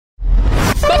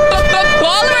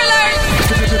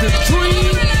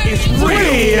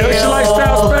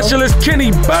specialist,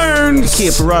 Kenny Burns.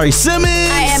 Kid Ferrari Simmons.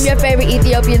 I am your favorite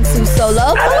Ethiopian Sue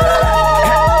Solo.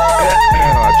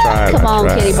 Come on,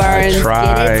 Kenny Burns. I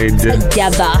tried. Get it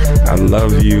together. I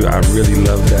love you. I really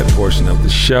love that portion of the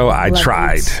show. I Love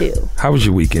tried. you too. How was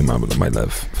your weekend, my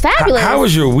love? Fabulous. How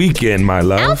was your weekend, my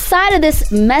love? Outside of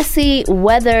this messy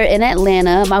weather in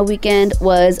Atlanta, my weekend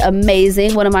was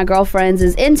amazing. One of my girlfriends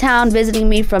is in town visiting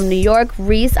me from New York.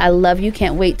 Reese, I love you.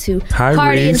 Can't wait to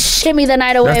party and shimmy the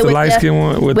night away. That's the light skin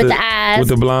one with the eyes, with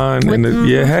the blonde with, and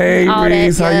the hey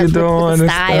Reese, how you doing? With the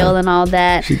style and all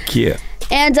that. She cute.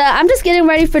 And I'm just getting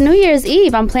ready for New Year's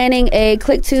Eve. I'm planning a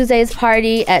Click Tuesdays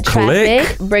party at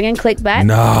Traffic, bringing Click back.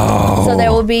 No. So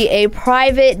there will be a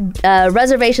private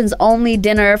reservations only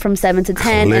dinner from 7 to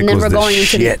 10. Click and then we're was the going into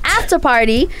shit. the after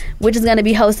party, which is going to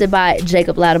be hosted by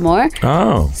Jacob Lattimore.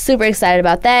 Oh. Super excited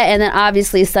about that. And then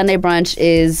obviously Sunday brunch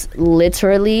is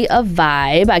literally a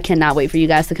vibe. I cannot wait for you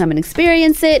guys to come and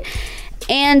experience it.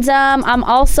 And I'm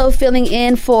also filling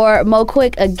in for Mo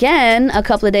Quick again a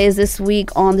couple of days this week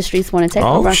on the Streets Morning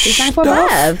Takeover on Streets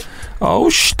 945. Oh,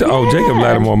 Jacob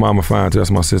Lattimore, Mama Fine. That's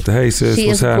my sister. Hey, sis. She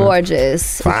is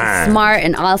gorgeous. Fine. She's smart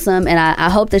and awesome. And I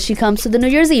hope that she comes to the New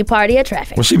Year's Eve party at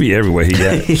Traffic. Well, she be everywhere he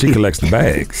at. She collects the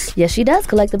bags. Yes, she does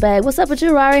collect the bag. What's up with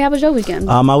you, Rari? How was your weekend?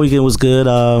 My weekend was good.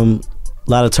 A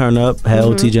lot of turn up. Had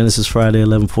OT Genesis Friday,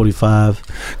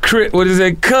 11:45. Crit, what is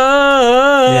it?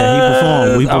 Yeah,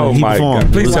 he performed. Oh he my performed.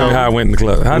 God. Please tell me how it went in the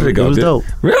club. How did it go? It was dope.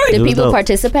 Really? Did It was people dope.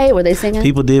 participate? Were they singing?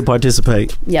 People did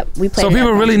participate. Yep, we played. So it people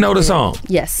at really that. know the song?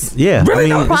 Yes. Yeah,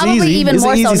 Really? it's Probably easy. even It's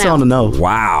more an easy so song to know.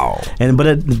 Wow.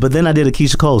 But then I did a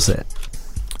Keisha Cole set.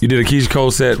 You did a Keisha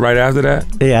Cole set right after that?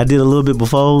 Yeah, I did a little bit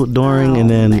before, during, and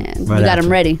then Man. right You got after.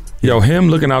 him ready. Yo, him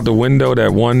looking out the window,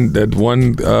 that one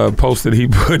post that he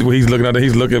put where he's looking out there,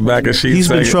 he's looking back and she's He's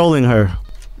been singing. trolling her.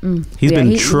 He's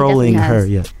been he trolling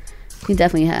definitely her. has. Yeah. He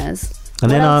definitely has.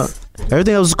 And What then else?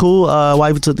 everything else was cool.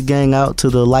 Wifey took the gang out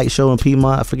to the light show in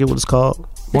Piedmont. I forget what it's called.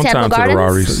 One time Botanical to the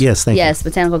Gardens? Raris. Yes, thank you. Yes,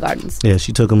 Botanical Gardens. Yeah,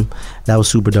 she took him. That was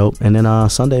super dope. And then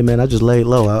Sunday, man, I just laid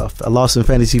low. I lost in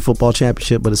fantasy football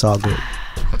championship, but it's all good.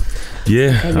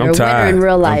 Yeah, And you're I'm a tired. winner in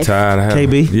real life. I'm tired.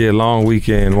 KB? Yeah, long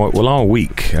weekend. Well, long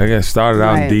week. I guess started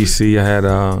out in Right. D.C. I had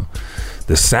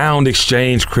the Sound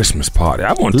Exchange Christmas party.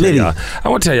 I want to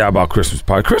tell y'all about Christmas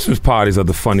parties. Christmas parties are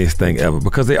the funniest thing ever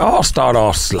because they all start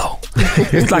off slow.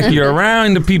 It's like you're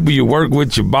around the people you work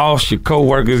with, your boss, your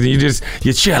coworkers, and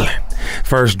you're chilling.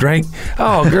 First drink,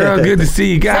 oh girl, good to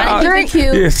see you guys. Second drink,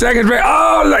 cute. Yeah, second drink,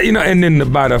 and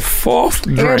then by the fourth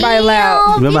drink, Everybody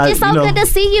loud. Remember, It's so good to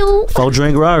see you.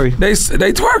 4-drink Rari. they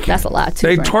twerking. That's a lot too.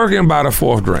 They right? twerking by the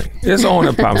fourth drink. It's on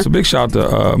and popping. So big shout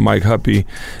out to Mike Huppy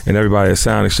and everybody at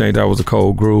Sound Exchange. That was a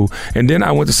cold groove. And then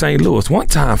I went to St. Louis. One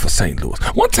time for St. Louis.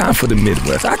 One time for the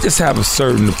Midwest. I just have a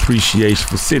certain appreciation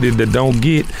for cities that don't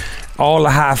get all the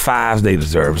high fives they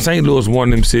deserve. St. Louis, one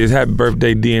of them says, happy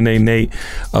birthday, DNA Nate.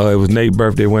 It was Nate's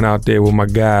birthday. Went out there with my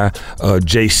guy,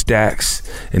 Jay Stacks,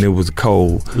 and it was a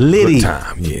cold Liddy. good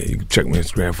time. Yeah, you can check my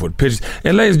Instagram for the pictures.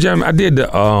 And ladies and gentlemen, I did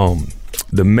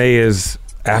the mayor's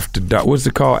after dark, what's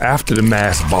it called? After the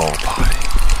mass ball party.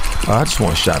 I just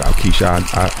want to shout out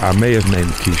Keisha. Our mayor's name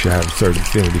is Keisha. I have a certain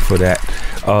affinity for that.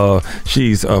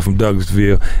 She's from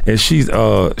Douglasville, and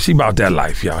she about that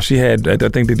life, y'all. She had, I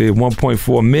think they did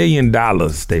 $1.4 million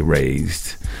they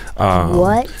raised.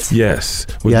 What? Yes.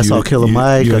 Yeah, I saw Killer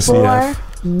Mike. UNCF.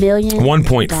 $4 million.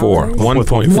 1.4.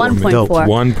 1.4.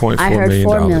 1.4. $1.4 I heard million.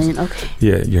 $4 million. Okay.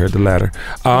 Yeah, you heard the latter.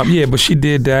 Yeah, but she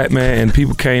did that, man, and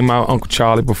people came out. Uncle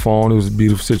Charlie performed. It was a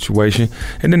beautiful situation.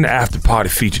 And then the after party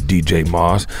featured DJ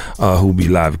Mars, who'll be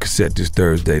live at Cassette this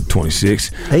Thursday,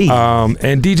 26th. Hey.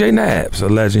 And DJ Nabs, a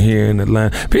legend here in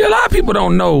Atlanta. A lot of people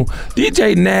don't know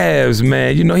DJ Nabs,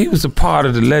 man. You know, he was a part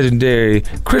of the legendary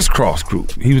Crisscross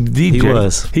group. He was the DJ. He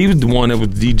was. He was the one that was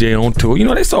DJ on tour. You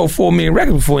know, they sold 4 million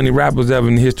records before any rappers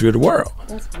ever in the history of the world.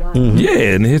 That's wild.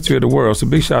 Yeah, in the history of the world. So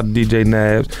big shout out to DJ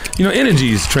Nabs. You know, energy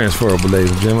is transferable,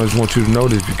 ladies and gentlemen. I just want you to know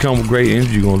that if you come with great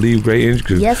energy, you're going to leave great energy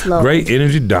because Yes, Lord. great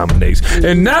energy dominates.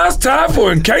 And now it's time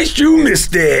for In Case You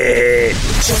Missed It.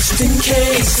 Just in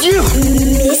case You.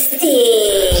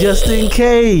 Just in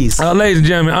case. Ladies and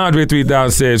gentlemen, Andre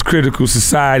 3000 says critical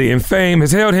society and fame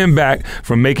has held him back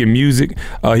from making music.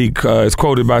 He is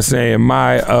quoted by saying,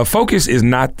 my focus is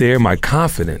not there. My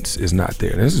confidence is not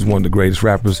there. This is one of the greatest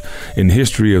rappers in the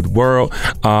history of the world.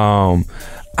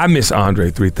 I miss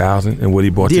Andre 3000 and what he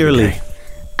brought Dearly. to the game.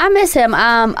 I miss him.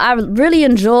 I really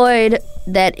enjoyed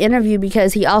that interview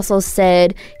because he also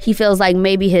said he feels like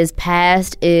maybe his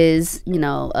past is, you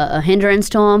know, a hindrance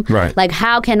to him. Right. Like,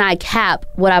 how can I cap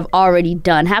what I've already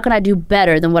done? How can I do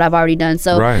better than what I've already done?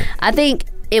 So Right. I think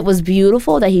it was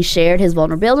beautiful that he shared his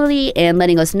vulnerability and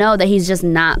letting us know that he's just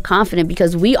not confident,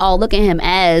 because we all look at him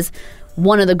as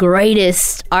one of the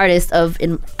greatest artists of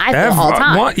all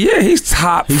time. He's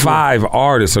top 5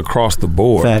 artists across the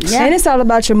board. Facts. Yeah. And it's all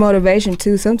about your motivation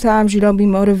too. Sometimes you don't be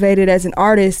motivated as an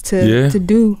artist to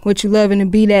do what you love and to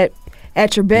be that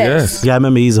at your best. Yes. Yeah, I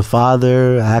remember he's a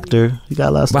father, actor. He got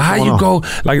a lot of stuff But how going you on. go?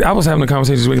 Like, I was having a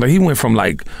conversation this week. Like, he went from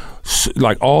like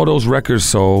all those records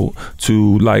sold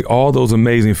to like all those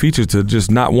amazing features to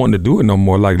just not wanting to do it no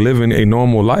more. Like living a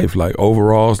normal life. Like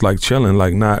overalls, like chilling,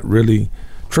 like not really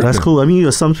tripping. That's cool. I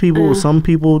mean, some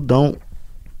people don't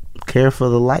care for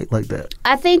the light like that.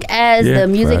 I think as Yeah, the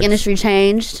music facts. industry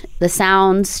changed, the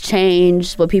sounds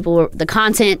changed, the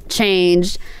content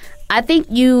changed. I think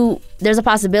there's a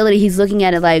possibility he's looking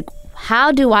at it like,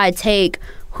 how do I take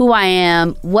who I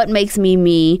am, what makes me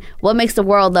me, what makes the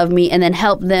world love me, and then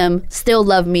help them still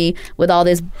love me with all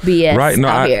this BS Right. No,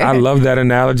 out here. I love that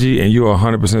analogy, and you're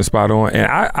 100% spot on.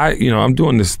 And I'm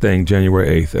doing this thing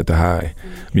January 8th at the High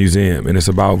Museum, and it's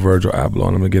about Virgil Abloh,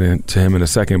 and I'm going to get into him in a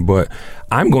second. But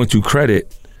I'm going to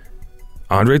credit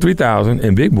Andre 3000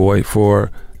 and Big Boy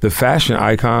for the fashion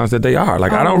icons that they are.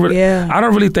 Like, I don't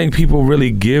really think people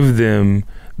really give them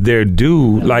their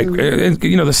due. Like,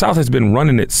 the South has been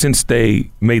running it since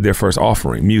they made their first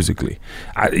offering musically.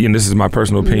 This is my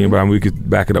personal opinion, but we could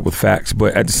back it up with facts.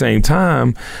 But at the same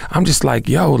time, I'm just like,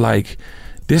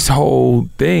 this whole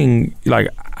thing, like,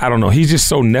 I don't know, he's just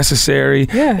so necessary,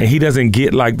 and he doesn't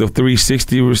get like the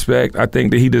 360 respect I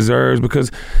think that he deserves,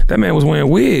 because that man was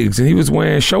wearing wigs and he was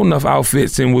wearing show enough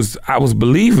outfits, and I was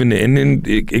believing it, and then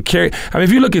it carried. I mean,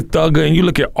 if you look at Thugger and you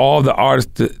look at all the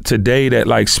artists today that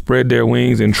like spread their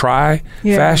wings and try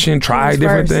fashion, try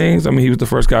different things. I mean, he was the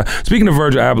first guy. Speaking of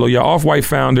Virgil Abloh, Off-White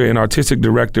founder and artistic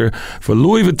director for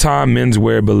Louis Vuitton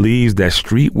menswear, believes that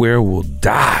streetwear will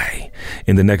die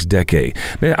in the next decade.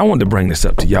 Man, I wanted to bring this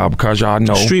up to y'all because y'all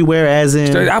know. Streetwear as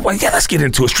in... let's get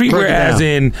into it. Streetwear as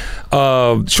in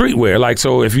streetwear. Like,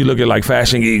 so if you look at like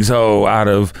Fashion Geeks out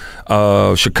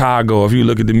of Chicago, if you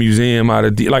look at the museum out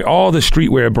of... like all the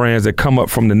streetwear brands that come up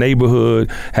from the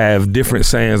neighborhood have different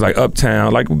sayings, like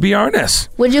Uptown, like BRNS.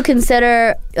 Would you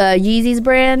consider Yeezy's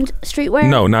brand streetwear?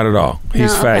 No, not at all.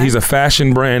 He's a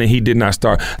fashion brand, and he did not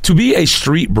start. To be a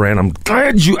street brand, I'm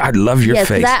glad I love your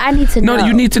face. I need to know. No,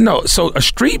 you need to know. So a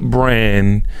street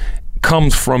brand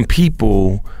comes from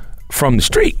people from the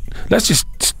street. Let's just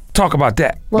talk about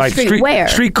that. Well, like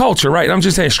street culture, right? I'm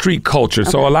just saying street culture. Okay.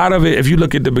 So a lot of it, if you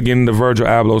look at the beginning of Virgil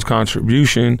Abloh's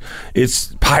contribution,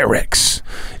 it's Pyrex.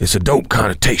 It's a dope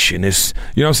connotation. It's,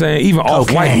 you know what I'm saying? Even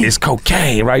Off-White is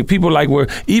cocaine, right? People like were,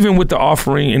 even with the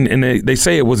offering, and they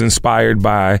say it was inspired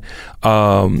by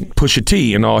Pusha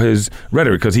T and all his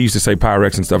rhetoric, because he used to say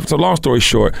Pyrex and stuff. So long story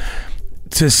short,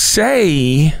 to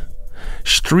say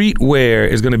streetwear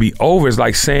is going to be over is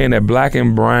like saying that black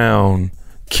and brown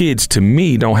kids, to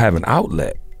me, don't have an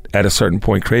outlet at a certain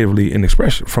point creatively in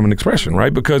expression,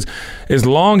 right? Because as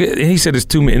long as, and he said this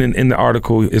to me in the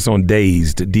article, it's on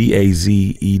Dazed,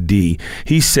 D-A-Z-E-D.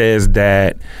 He says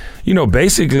that,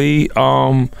 basically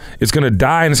it's going to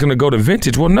die and it's going to go to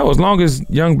vintage. Well, no, as long as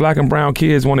young black and brown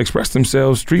kids want to express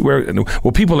themselves, streetwear,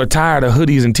 well, people are tired of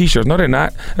hoodies and t-shirts. No, they're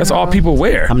not. That's all people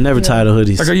wear. I'm never tired of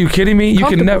hoodies. Like, are you kidding me? You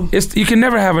can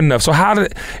never have enough. So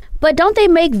But don't they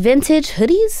make vintage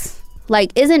hoodies?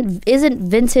 Like, isn't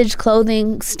vintage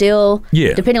clothing still,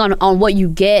 depending on what you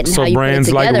get and how you put it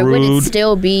together, would it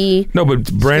still be? No,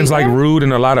 but brands like Rude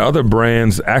and a lot of other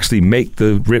brands actually make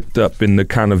the ripped up and the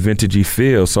kind of vintagey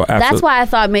feel. So that's why I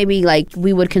thought maybe like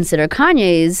we would consider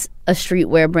Kanye's a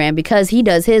streetwear brand, because he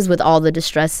does his with all the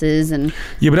distresses and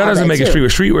but that doesn't make it streetwear.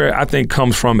 Streetwear, I think,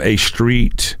 comes from a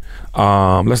street.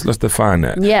 Let's define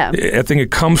that. Yeah, I think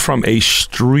it comes from a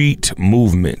street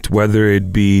movement, whether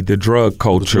it be the drug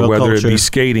culture, it be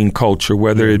skating culture,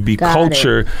 whether it be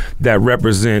culture that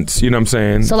represents, you know what I'm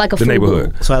saying? So like the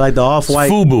neighborhood. So I like the Off-White.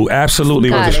 FUBU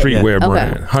absolutely was a streetwear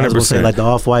brand, 100%. Like the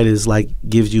Off-White is like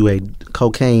gives you a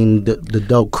cocaine, the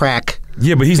dope crack.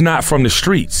 Yeah, but he's not from the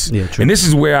streets. Yeah, true. And this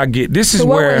is where I get.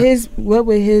 What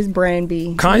would his brand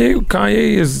be? Kanye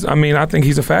is. I mean, I think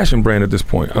he's a fashion brand at this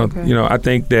point. Okay. I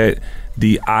think that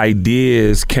the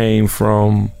ideas came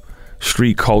from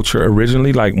street culture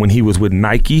originally, like when he was with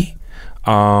Nike.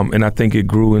 And I think it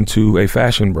grew into a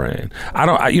fashion brand.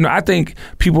 I think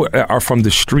people are from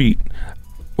the street.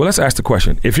 Well, let's ask the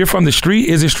question. If you're from the street,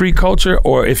 is it street culture?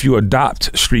 Or if you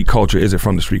adopt street culture, is it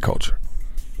from the street culture?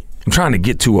 I'm trying to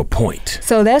get to a point.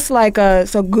 So that's like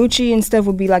so Gucci and stuff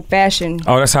would be like fashion.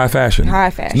 Oh, that's high fashion.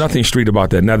 High fashion. Nothing street about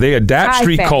that. Now they adapt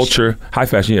street culture. High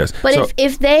fashion, yes. But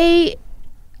if they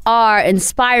are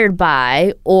inspired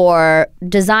by or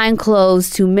design clothes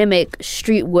to mimic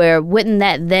streetwear, wouldn't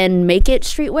that then make it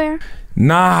streetwear?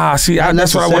 Nah, see,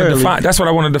 that's what I want to define. That's what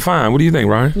I want to define. What do you think,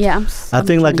 Ryan? Yeah, I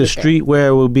think like the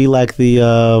streetwear would be like the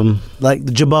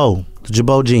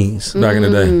Jabot jeans back in the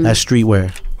day. That's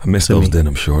streetwear. I miss those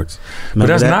denim shorts. Remember but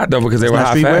that's that? not though because they were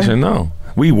high streetwear? fashion. No.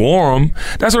 We wore them.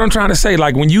 That's what I'm trying to say.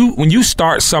 Like when you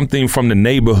start something from the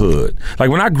neighborhood. Like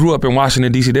when I grew up in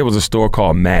Washington, D.C., there was a store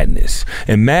called Madness.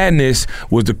 And Madness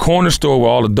was the corner store where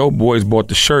all the dope boys bought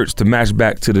the shirts to match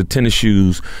back to the tennis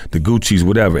shoes, the Gucci's,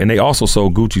 whatever. And they also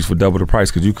sold Gucci's for double the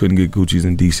price because you couldn't get Gucci's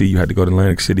in D.C. You had to go to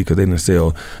Atlantic City because they didn't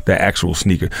sell that actual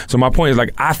sneaker. So my point is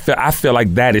like I feel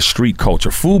like that is street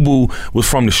culture. FUBU was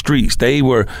from the streets. They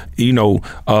were,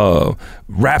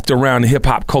 wrapped around the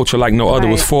hip-hop culture like no other.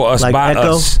 Was for us, like by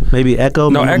Echo? us. Maybe Echo?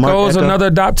 No, maybe Echo is Echo? another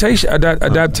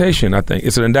adaptation, I think.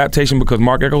 It's an adaptation because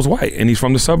Mark Echo's white and he's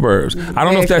from the suburbs. I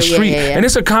don't know if that's street. Yeah. And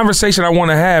it's a conversation I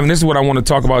want to have, and this is what I want to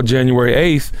talk about January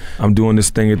 8th. I'm doing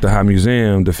this thing at the High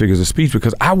Museum, the Figures of Speech,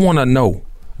 because I want to know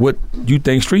what you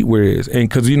think streetwear is. And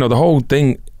because, the whole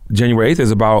thing January 8th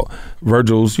is about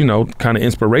Virgil's, kind of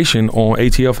inspiration on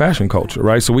ATL fashion culture,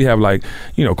 right? So we have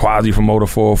Quasi from Motor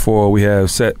 404, we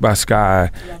have Set by Sky,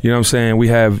 you know what I'm saying? We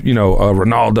have,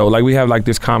 Ronaldo, like we have like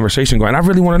this conversation going. I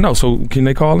really want to know. So can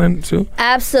they call in too?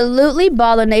 Absolutely.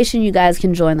 Baller Nation, you guys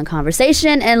can join the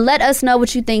conversation and let us know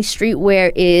what you think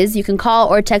streetwear is. You can call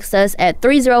or text us at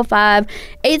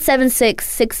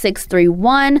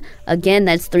 305-876-6631. Again,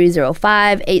 that's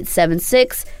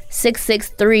 305-876-6631.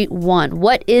 6631.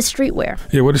 What is streetwear?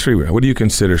 Yeah, what is streetwear? What do you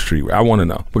consider streetwear? I want to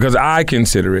know because I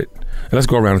consider it. Let's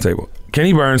go around the table.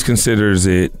 Kenny Burns considers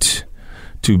it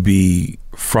to be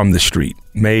from the street,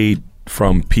 made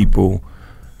from people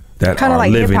that kind of are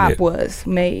like living hip hop it. was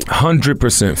made.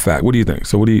 100% fact. What do you think?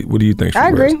 So what do you think? I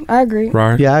streetwear is? I agree.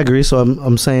 Right? Yeah, I agree. So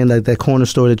I'm saying like that corner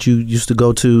store that you used to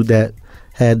go to that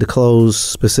had the clothes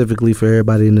specifically for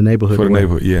everybody in the neighborhood. For the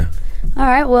neighborhood, yeah. All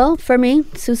right, well, for me,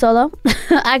 Sue Solo,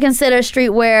 I consider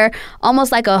streetwear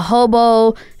almost like a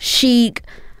hobo chic,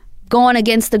 going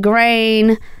against the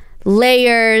grain,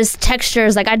 layers,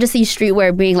 textures. Like I just see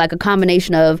streetwear being like a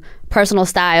combination of personal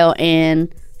style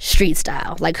and street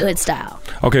style, like hood style.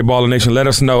 Okay, Baller Nation, let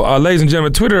us know. Ladies and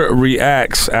gentlemen, Twitter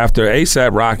reacts after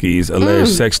A$AP Rocky's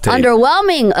alleged sex tape.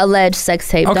 Underwhelming alleged sex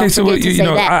tape. Okay, Don't so forget to say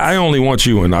that. I only want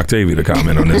you and Octavia to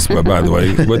comment on this. But by the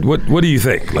way, what do you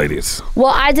think, ladies?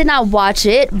 Well, I did not watch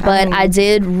it, but I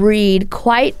did read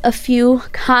quite a few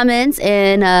comments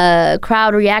and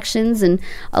crowd reactions, and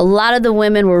a lot of the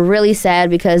women were really sad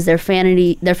because their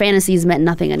fantasies meant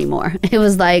nothing anymore. It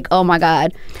was like, oh my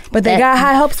God. But they got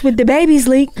high hopes with the babies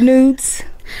leak nudes.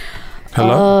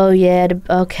 Hello? Oh yeah.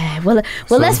 Okay. Well,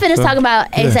 let's finish talking about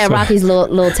A$AP Rocky's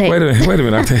little tape. Wait a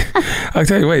minute. I'll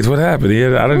tell you. Wait, what happened?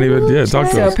 I didn't even talk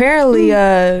to So us. apparently,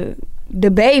 the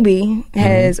baby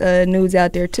has nudes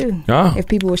out there too. Oh. If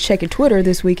people was checking Twitter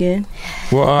this weekend.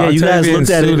 Well, you guys Octavia looked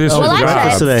and at Sue, it. this Well, was I the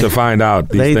job checked. to find out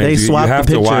these They things. You swapped have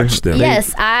the to picture. watch them.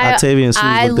 Yes, Octavia and Sue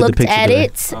I looked at the looked picture at today.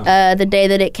 it the day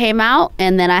that it came out,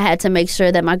 and then I had to make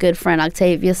sure that my good friend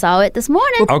Octavia saw it this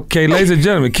morning. Okay, ladies and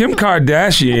gentlemen, Kim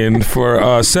Kardashian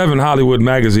for 7 Hollywood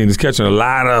magazine is catching a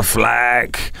lot of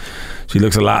flack. She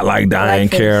looks a lot like Diane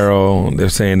Blackface. Carroll. They're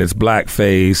saying it's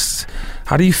blackface.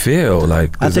 How do you feel? I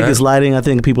think it's lighting. I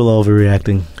think people are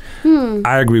overreacting.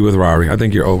 I agree with Rari. I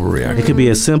think you're overreacting. It could be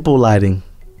a simple lighting.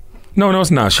 No,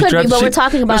 it's not. Could be, but we're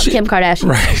talking about Kim Kardashian.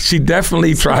 Right. She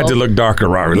definitely tried to look darker,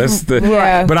 Rari.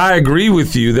 Yeah. But I agree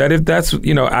with you that if that's,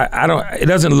 I don't, it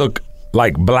doesn't look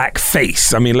like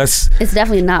blackface. I mean, It's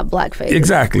definitely not blackface.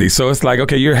 Exactly. So it's like,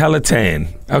 okay, you're hella tan.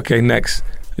 Okay, next.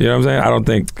 You know what I'm saying? I don't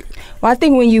think. Well, I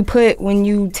think when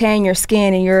you tan your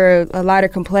skin and you're a lighter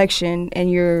complexion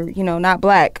and you're, not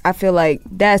black, I feel like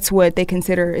that's what they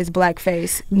consider is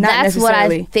blackface. Not That's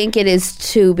necessarily. what I think it is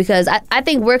too, because I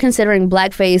think we're considering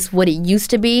blackface what it used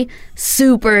to be,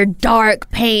 super dark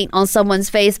paint on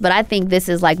someone's face, but I think this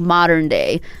is like modern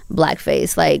day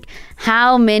blackface. Like,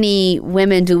 how many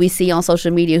women do we see on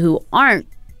social media who aren't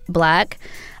black,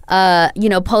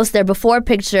 post their before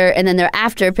picture and then their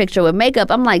after picture with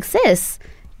makeup? I'm like, sis,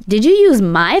 did you use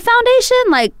my foundation?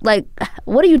 Like,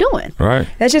 what are you doing? Right.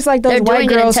 That's just like those They're white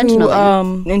doing it girls who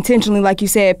intentionally. intentionally, like you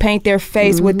said, paint their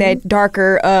face with that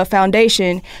darker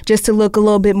foundation just to look a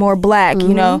little bit more black.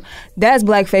 That's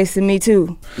blackface to me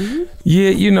too.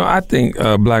 Yeah, I think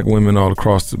black women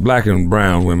black and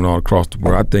brown women all across the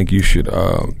world, I think you should,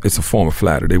 it's a form of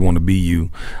flattery. They want to be you.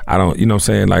 I don't, you know what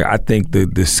I'm saying? Like, I think the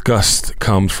disgust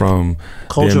comes from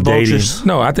Culture them dating. vultures?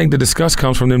 No, I think the disgust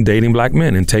comes from them dating black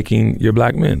men and taking your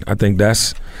black men. I think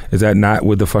is that not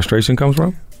where the frustration comes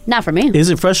from? Not for me. Is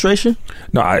it frustration?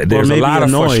 No, there's a maybe lot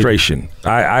annoyed. of frustration.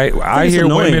 I it's hear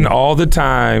annoying. women all the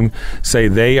time say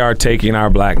they are taking our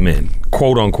black men,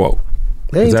 quote unquote.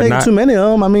 They Is ain't that taking not- too many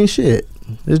of them. I mean, shit.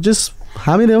 It's just,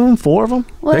 how many of them? 4 of them?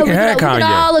 Well, They can have we can Kanye.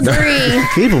 all agree,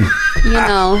 Keep them. you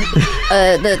know,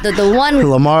 the one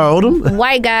Lamar Odom?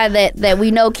 white guy that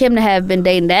we know Kim to have been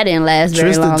dating, that didn't last very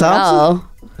Tristan long Thompson?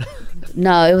 at all.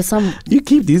 No, it was some You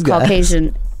keep these guys.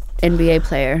 Caucasian NBA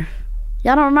player.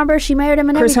 Y'all don't remember? She married him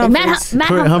and Chris everything.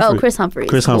 Humphries. Chris Humphries.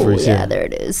 Chris Cool. Humphries, Yeah, yeah. there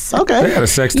it is. Okay. They had a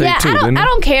sex tape Yeah, too, I didn't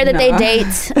don't care that they No.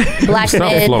 date black Something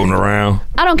men. floating around.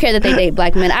 I don't care that they date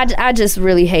black men. I just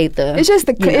really hate the. It's just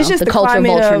the you know, it's just the culture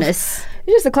climate of vultureness.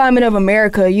 it's just the climate of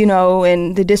America, you know,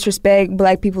 and the disrespect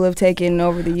black people have taken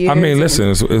over the years. I mean, and- listen,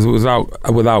 it's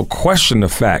without question the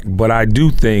fact, but I do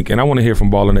think, and I want to hear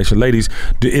from Baller Nation ladies,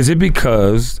 is it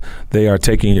because they are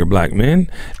taking your black men,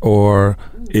 or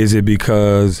is it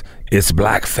because it's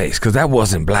blackface? Because that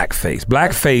wasn't blackface.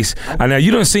 Blackface. I know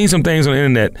you done seen some things on the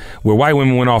internet where white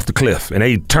women went off the cliff and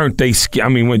they turned they skin. I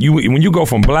mean, when you go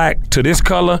from black to this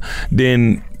color,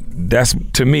 then that's,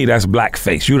 to me, that's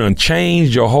blackface. You done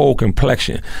changed your whole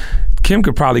complexion. Kim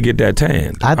could probably get that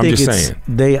tan. I think I'm just it's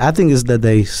saying. I think it's that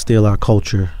they steal our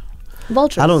culture.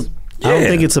 Vultures. I don't Yeah.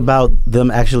 think it's about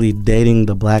them actually dating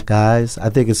the black guys. I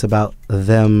think it's about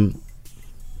them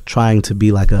trying to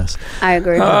be like us. I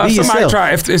agree. Be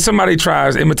yourself. If somebody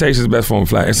tries, imitation is the best form of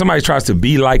flattery. If somebody tries to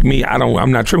be like me,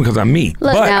 I'm not tripping because I'm me.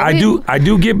 Look, but now, I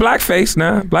do get blackface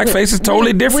now. Blackface is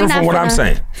totally different We're from not what I'm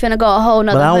saying. Finna go a whole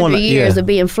nother But I don't 100 wanna- years yeah. of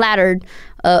being flattered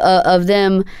of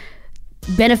them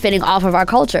benefiting off of our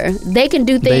culture. They can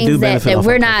do They do things benefit that off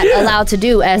we're our not allowed to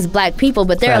do as black people,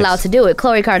 but they're Facts. allowed to do it.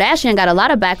 Khloe Kardashian got a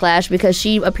lot of backlash because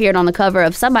she appeared on the cover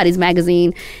of somebody's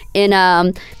magazine in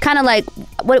kind of like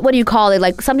what do you call it?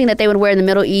 Like something that they would wear in the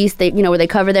Middle East. They where they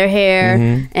cover their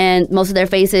hair and most of their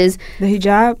faces. the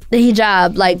hijab. The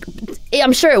hijab, like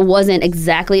I'm sure it wasn't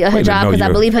exactly a Way to hijab know because I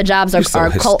you're- believe hijabs you're so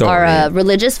are historian.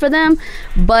 religious for them.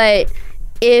 But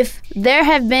if there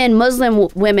have been Muslim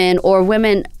women or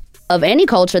women of any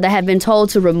culture that have been told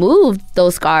to remove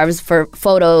those scarves for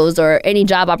photos or any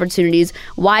job opportunities,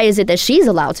 why is it that she's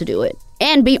allowed to do it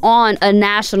and be on a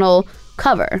national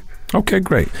cover? Okay,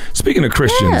 great. Speaking of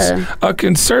Christians, Yeah. a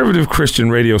conservative Christian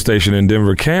radio station in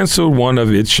Denver canceled one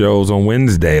of its shows on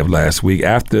Wednesday of last week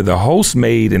after the host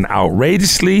made an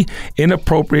outrageously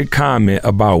inappropriate comment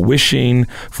about wishing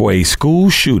for a school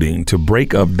shooting to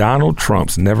break up Donald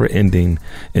Trump's never-ending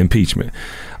impeachment.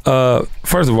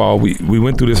 First of all, we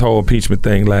went through this whole impeachment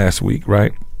thing last week,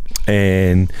 right?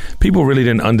 And people really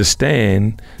didn't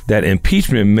understand that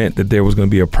impeachment meant that there was going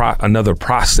to be another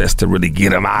process to really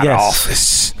get him out of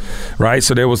office, right?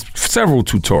 So there was several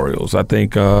tutorials. I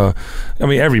think,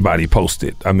 everybody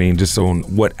posted. Just on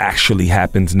what actually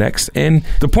happens next. And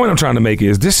the point I'm trying to make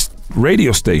is this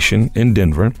radio station in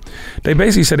Denver, they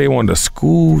basically said they wanted a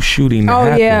school shooting to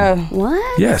happen. Oh yeah.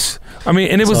 What? Yes, and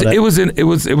it was that.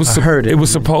 I heard it. It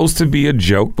was supposed to be a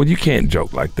joke, but you can't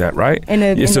joke like that, right? In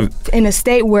a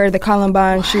state where the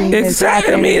Columbine shooting is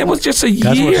Exactly. happening. It was just a That's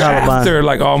what year Columbine- after.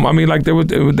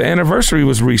 The anniversary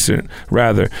was recent,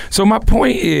 rather. So my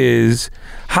point is,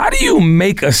 how do you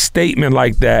make a statement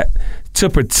like that to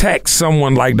protect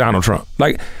someone like Donald Trump?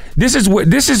 Like this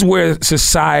is where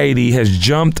society has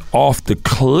jumped off the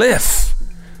cliff.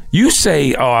 You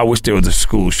say, "Oh, I wish there was a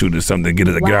school shooting or something to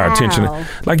get our attention."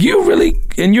 Like you really,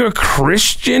 and you're a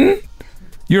Christian.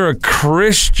 You're a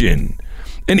Christian.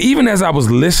 And even as I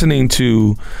was listening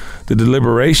to the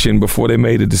deliberation before they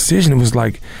made a decision, it was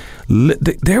like,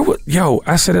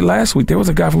 I said it last week. There was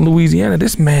a guy from Louisiana.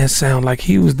 This man sounded like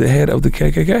he was the head of the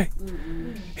KKK.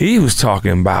 He was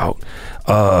talking about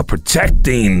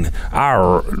protecting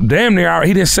our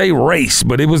he didn't say race,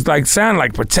 but it was like sounding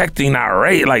like protecting our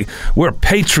race. Like we're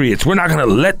patriots. We're not going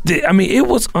to let it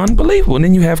was unbelievable. And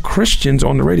then you have Christians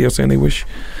on the radio saying they wish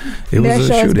it was That a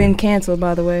show has shooting. been canceled,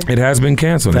 by the way. It has been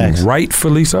canceled, and Facts.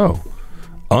 rightfully so.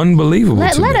 Unbelievable.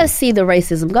 Let to me. us see the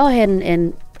racism. Go ahead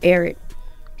and air it.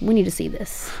 We need to see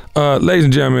this. Ladies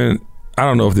and gentlemen, I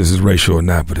don't know if this is racial or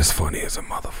not, but it's funny as a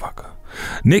motherfucker.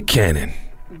 Nick Cannon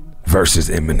versus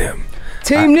Eminem.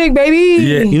 Team Nick, baby.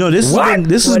 Yeah. You know, this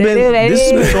has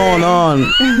been going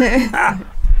on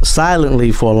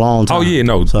silently for a long time. Oh yeah,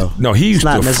 no, So, he used it's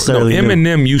not to. necessarily new.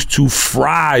 Eminem used to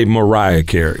fry Mariah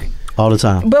Carey. all the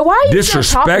time. But why are you still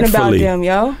talking about Disrespectfully. them,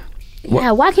 yo?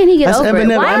 Yeah, why can't he get That's over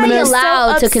Eminem. it? Why are you Eminem's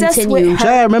allowed so to obsessed with continue? her.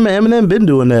 I remember Eminem been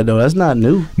doing that though. That's not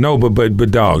new. No, but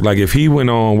dog, like if he went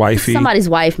on wifey, Somebody's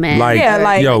wife, man. like, Yeah,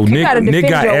 like, yo, you gotta Nick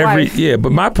got defend your every wife. yeah.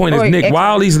 But my point is, Or Nick, ex- why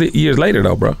all these years later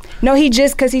though, bro? No, he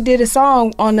just because he did a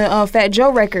song on the Fat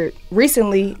Joe record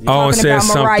recently. Oh, it talking said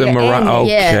about Mariah something. and Nick. Okay,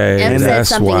 Yeah, Em said that's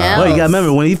something why. else. Well, you got to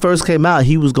remember when he first came out,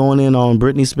 he was going in on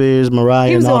Britney Spears, Mariah,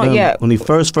 He was and all on, them. yeah. When he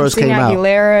first came Christina out,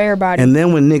 Aguilera, everybody. and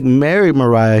then when Nick married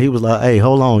Mariah, he was like, "Hey,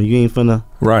 hold on, you ain't finna."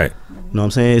 Right, You know what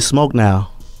I'm saying? It's smoke now.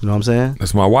 You know what I'm saying?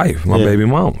 that's my wife, my Yeah. baby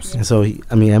mom's. And so,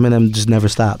 Eminem just never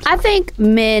stops. I think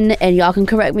men, and y'all can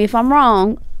correct me if I'm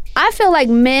wrong, I feel like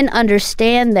men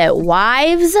understand that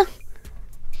wives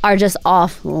are just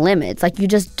off limits. Like, you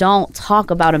just don't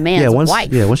talk about a man's once wife.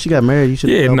 once you got married, you should.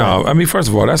 Yeah, know no. that. I mean, first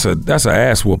of all, that's a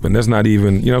ass whooping. That's not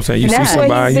even. You know what I'm saying? You And see that's why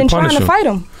somebody, he's you been trying punish to them. fight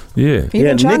him. Yeah. He Yeah,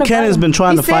 been trying Nick to Cannon's fight been him.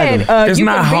 trying to He fight said, him. It's you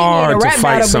not can beat me in hard a to rap fight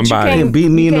battle, but somebody. You can't Beat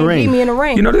me in the you can't ring. Beat me in the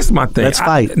ring. You know, this is my thing. Let's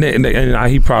fight.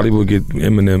 And he probably will get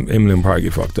Eminem probably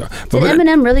get fucked up. Did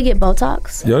Eminem really get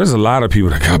Botox? Yo, there's a lot of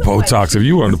people that got Botox. If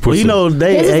you want to put Well, you some, know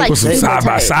they This is like put some super side by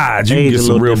tight. side, you can age get a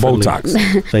some little real differently.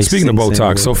 Botox. They Speaking of sing the same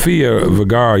Botox, way. Sofia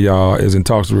Vergara, y'all, is in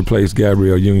talks to replace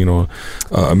Gabrielle Union on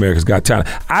America's Got Talent.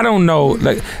 I don't know,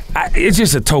 like, it's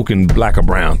just a token black or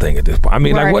brown thing at this point. I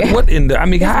mean, like, Right. what in the? I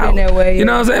mean, It's how? been that way, You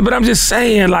know what I'm saying? But I'm just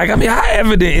saying, like, I mean, how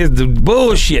evident is the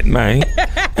bullshit, man?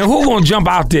 And who gonna jump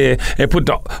out there and put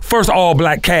the first all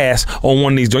black cast on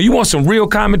one of these joints? You want some real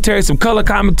commentary, some color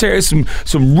commentary, some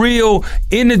real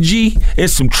energy, and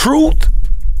some truth?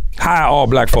 Hire all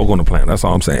black folk on the planet. That's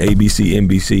all I'm saying. ABC,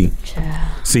 NBC,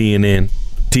 CNN,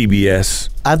 TBS,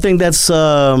 I think that's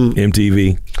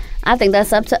MTV. I think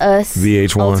that's up to us.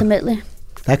 VH1. Ultimately.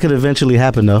 that could eventually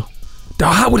happen though.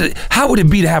 Dog, how would it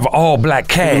be to have an all black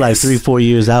cast? Like 3-4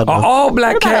 years out. An Though. all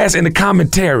black cast in the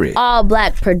commentary. All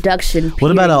black production.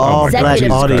 What about an period. all black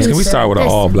Executive audience? Can we start with an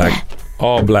all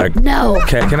black? No.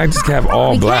 Can I just have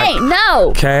all We black can't.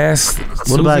 No. cast?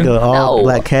 What about Susan? an all No.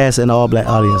 black cast and all black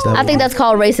audience? I think that's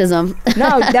called racism. No,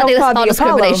 I that think was that's called the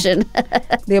Apollo. discrimination.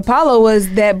 The Apollo was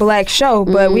that black show,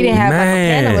 but we didn't have like a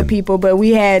panel Man. of people, but we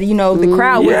had, the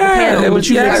crowd with the Yeah, panel. but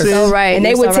you yes. guys- So right. And they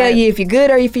You're would so tell right. you if you're good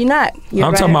or if you're not.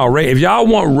 I'm talking about rate. If y'all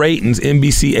want ratings,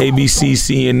 NBC, ABC,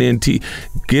 CNN,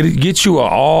 get you an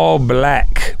all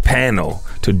black panel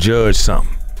to judge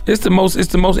something. It's the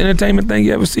most entertainment thing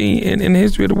you ever seen in the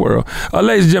history of the world.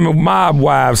 Ladies and gentlemen, Mob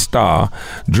Wives star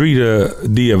Drita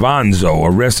D'Avanzo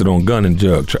arrested on gun and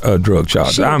drug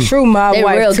charges. She a true mob They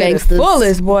wife real to the gangsters.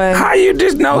 fullest, boy. How you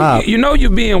just know? Wow. You know you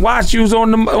being watched. You was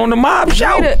on the mob show.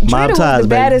 Drita was ties, the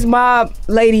baby. baddest mob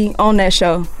lady on that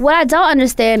show. What I don't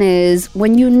understand is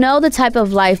when you know the type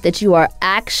of life that you are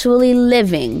actually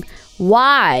living,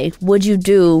 why would you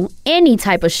do any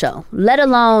type of show, let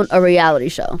alone a reality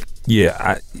show?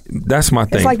 Yeah, that's my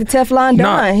thing. It's like the Teflon Don.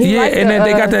 Nah, He yeah, like and the, then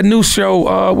they got that new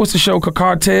show. What's the show?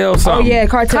 Cartel. Oh Something. yeah,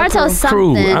 Cartel Cartel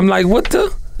Crew. something. I'm like, what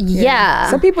the?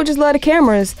 Yeah. Some people just love the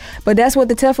cameras, but that's what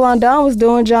the Teflon Don was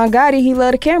doing. John Gotti, he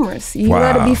loved the cameras. He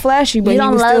loved to Wow. be flashy, but you he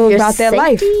don't was love still your about that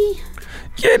life. safety?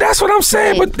 Yeah, that's what I'm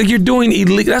saying. Right. But you're doing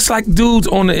illegal. That's like dudes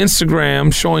on the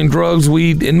Instagram showing drugs,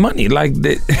 weed, and money. Like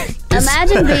that.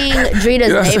 Imagine being Drita's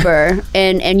Yes. neighbor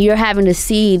and you're having to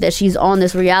see that she's on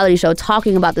this reality show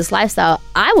talking about this lifestyle.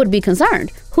 I would be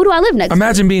concerned. Who do I live next to?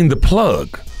 Imagine being the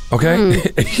plug. Okay,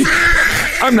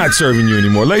 I'm not serving you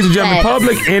anymore, ladies and gentlemen. Facts.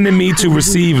 Public Enemy to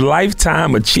receive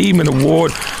Lifetime Achievement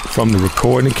Award from the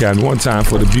Recording Academy. One time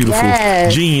for the beautiful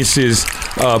Yes. geniuses.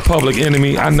 Public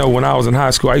Enemy. I know when I was in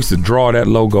high school, I used to draw that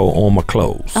logo on my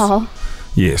clothes. Oh,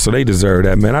 Yeah, so they deserve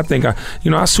that, man. I think our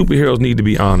superheroes need to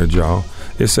be honored, y'all.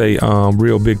 It's a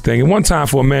real big thing. And one time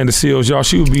for Amanda Seals, y'all,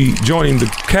 she will be joining the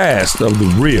cast of The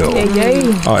Real Yay.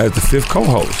 as the 5th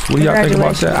co-host. What do y'all think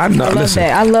about that? I love listen.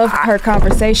 that. I love her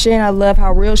conversation. I love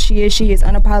how real she is. She is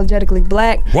unapologetically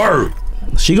black. Word.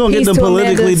 She gonna get Peace them to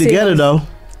Amanda politically together Seals. though.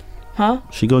 Huh?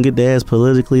 She gonna get their ass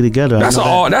politically together.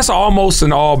 That's almost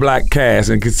an all-black cast.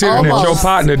 And considering that your Almost.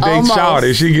 partner dates Almost.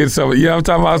 Shawty, she gets some, you know what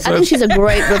I'm talking about? I think she's a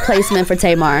great replacement for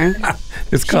Tamar.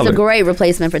 It's She's colored. a great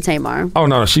replacement for Tamar. Oh,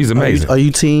 no, she's amazing. Are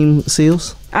you team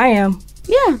Seals? I am.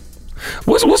 Yeah.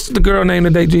 What's the girl name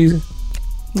today, Jeezy?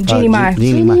 Jeannie Mai.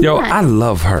 Jeannie Mai. Yo, Mai. I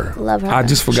love her. Love her. I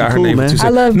just forgot She her cool, name. man. But you I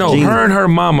love no, Jeannie. her and her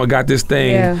mama got this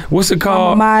thing. Yeah. What's it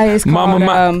called? Mama Mai is called Mama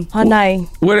Mai. Hanai.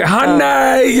 What it,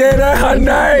 Hanai, yeah, that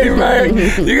Hanai,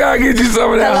 man. You gotta get you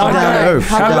some of that Hello, Down to Hanai. earth.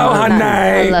 Hello, Down to earth.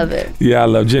 Hanai. I love it. Yeah, I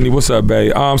love Jenny. What's up,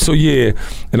 babe? So yeah,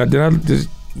 and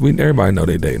everybody know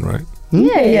they dating, right?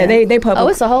 Yeah, they public. Oh,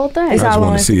 it's a whole thing. It's I just all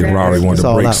want on to see if Instagram. Rory wanted It's to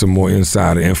all break out. some more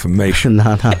insider information.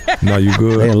 Nah. No, you They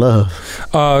good? in love.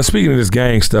 Speaking of this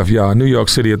gang stuff, y'all, New York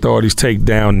City authorities take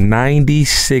down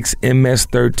 96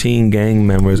 MS-13 gang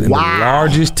members in the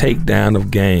largest takedown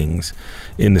of gangs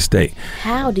in the state.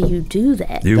 How do you do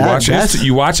that? You watch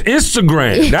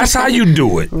Instagram. That's how you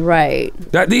do it. Right.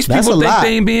 These That's people a think lot.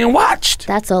 they ain't being watched.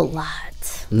 That's a lot.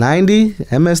 90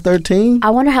 MS-13. I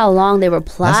wonder how long they were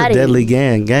That's plotting. a deadly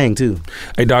gang too.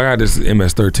 Hey, dog, I got this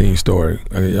MS-13 story.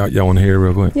 Y'all want to hear it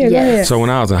real quick? Yeah, go Yes. ahead. So when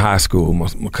I was in high school, my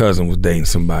cousin was dating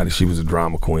somebody. She was a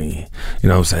drama queen. You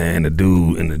know what I'm saying? The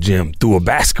dude in the gym threw a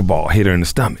basketball, hit her in the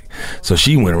stomach. So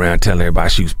she went around telling everybody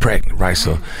she was pregnant, right?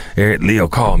 So Leo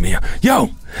called me. Yo,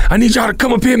 I need y'all to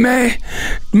come up here, man.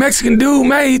 Mexican dude,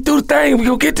 man, he threw the thing. We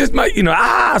go get this, man. You know,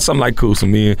 something like cool. So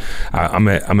me, I'm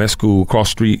at school. Across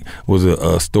the street was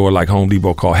a store like Home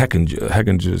Depot called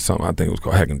Heckinger, something. I think it was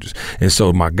called Heckinger's. And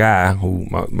so my guy,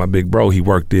 my big bro, he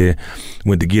worked there.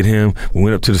 Went to get him. We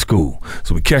went up to the school.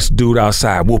 So we catch the dude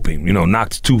outside, whoop him. You know,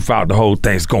 knocked his tooth out. The whole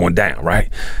thing's going down, right?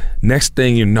 Next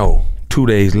thing you know, 2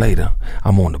 days later,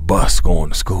 I'm on the bus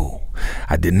going to school.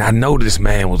 I did not know this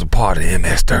man was a part of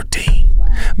MS-13.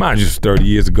 Mind you, it's 30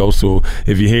 years ago, so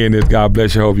if you're hearing this, God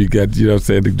bless you. I hope you got, you know what I'm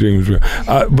saying, the dream is real.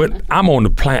 But I'm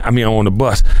on I'm on the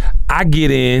bus. I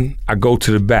get in, I go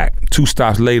to the back. 2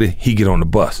 stops later, he get on the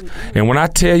bus. And when I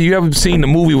tell you, ever seen the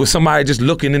movie with somebody just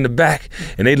looking in the back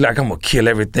and they like, I'm gonna kill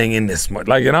everything in this,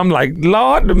 like, and I'm like,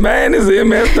 Lord, the man is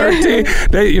MS-13.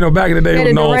 They, you know, back in the day, Had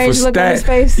was a known for deranged look on his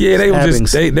face? Yeah, they was just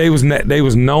Stabbings. they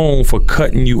was known for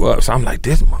cutting you up. So I'm like,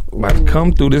 this about to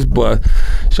come through this bus.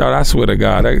 Shout, I swear to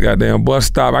God, that goddamn bus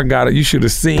stop. I got it. You should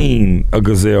have seen a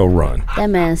gazelle run. That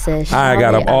man said, I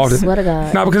got up all I this. swear to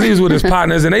God. No, because he was with his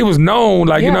partners and they was known,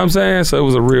 like, you know what I'm saying? So it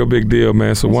was a real big deal,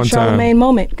 man. So one time. Charlemagne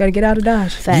moment. Got to get out of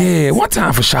Dodge. Facts. Yeah, one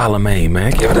time for Charlemagne,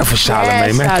 man. Give it up for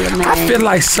Charlemagne, man. Charlemagne. I feel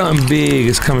like something big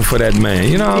is coming for that man.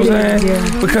 You know what I'm saying?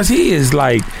 Yeah. Because he is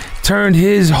like turned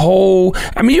his whole.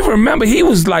 I mean, you remember he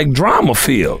was like drama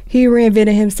filled. He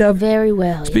reinvented himself. Very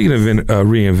well. Speaking of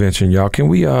reinvention, y'all, can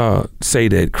we say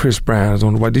that Chris Brown is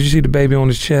on the way? Did you see the baby on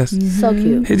his chest? So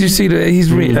cute. Did you see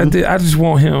that? I just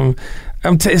want him.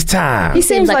 It's time. He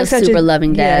seems like a such super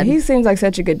loving dad. Yeah, he seems like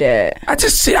such a good dad.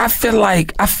 I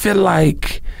feel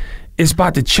like it's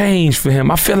about to change for him.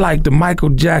 I feel like the Michael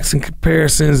Jackson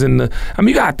comparisons and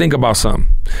you gotta think about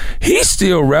something. He's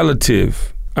still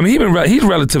relative. I mean, he's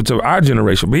relative to our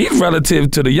generation, but he's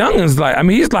relative to the youngins. Like, I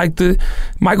mean, he's like the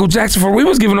Michael Jackson. We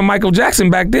was giving him Michael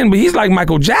Jackson back then, but he's like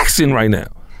Michael Jackson right now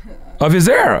of his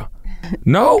era.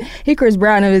 No, He Chris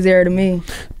Brown of his era to me.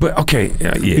 but okay,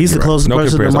 yeah, He's the closest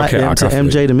person to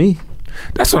MJ to me.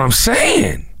 That's what I'm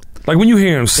saying. Like when you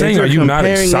hear him sing, are you not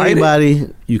excited? Anybody,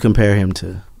 you compare him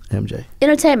to MJ.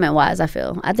 Entertainment wise, I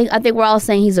feel. I think we're all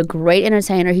saying he's a great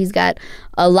entertainer. He's got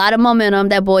a lot of momentum.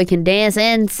 That boy can dance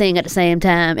and sing at the same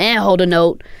time and hold a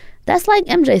note. That's like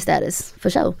MJ status for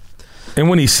sure. And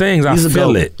when he sings, I He's a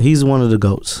feel goat. it. He's one of the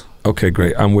goats. Okay,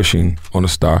 great. I'm wishing on a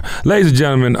star. Ladies and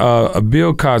gentlemen,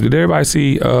 Bill Cosby. Did everybody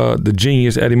see the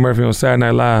genius Eddie Murphy on Saturday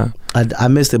Night Live? I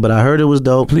missed it, but I heard it was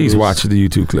dope. Please It was watch the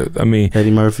YouTube clip. I mean, Eddie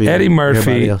Murphy.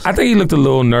 Everybody else. I think he looked a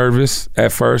little nervous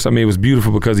at first. I mean, it was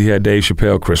beautiful because he had Dave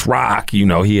Chappelle, Chris Rock. You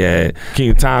know, he had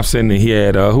King Thompson, and he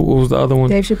had who was the other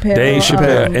one? Dave Chappelle. Dave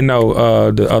Chappelle, and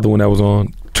the other one that was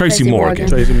on Tracy Morgan.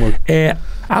 Tracy Morgan. And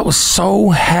I was so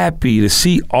happy to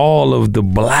see all of the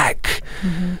black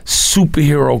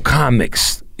superhero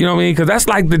comics. You know what I mean? Because that's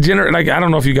like the like, I don't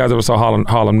know if you guys ever saw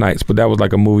Harlem Nights, but that was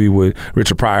like a movie with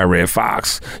Richard Pryor, Red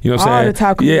Fox. You know what I'm saying? All the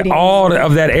top comedians. All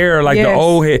of that era, like the Yes.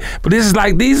 old head. But this is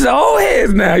like, these are old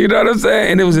heads now. You know what I'm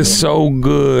saying? And it was just so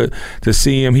good to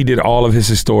see him. He did all of his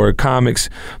historic comics.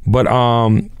 But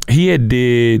he had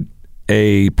did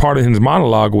a part of his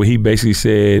monologue where he basically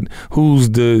said, who's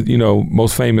the,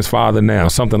 most famous father now?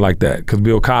 Something like that. Because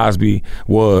Bill Cosby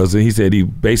was. And he said,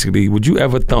 would you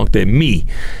ever thunk that me,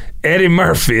 Eddie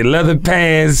Murphy, leather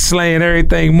pants, slaying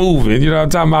everything moving, you know what I'm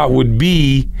talking about, would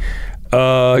be,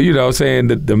 saying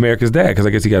the America's dad, because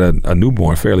I guess he got a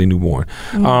newborn, fairly newborn.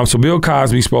 So Bill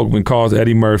Cosby spoke and calls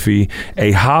Eddie Murphy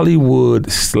a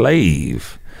Hollywood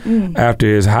slave after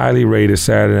his highly rated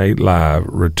Saturday Night Live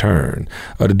return.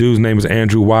 The dude's name is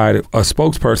Andrew White, a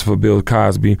spokesperson for Bill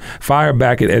Cosby, fired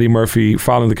back at Eddie Murphy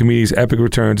following the comedian's epic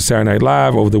return to Saturday Night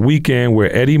Live over the weekend,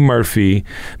 where Eddie Murphy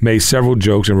made several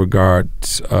jokes in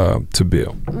regards to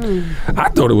Bill. I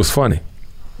thought it was funny.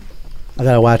 I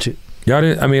gotta watch it. Y'all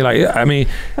didn't? I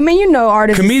mean,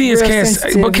 Artists. comedians is real can't,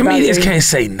 sensitive but comedians about their- can't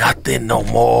say nothing no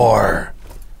more.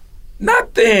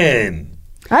 Nothing.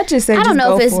 I just say I don't just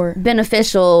know go if for it's it.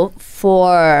 beneficial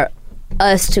for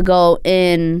us to go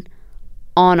in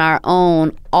on our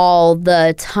own all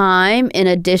the time, in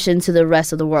addition to the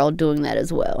rest of the world doing that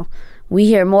as well. We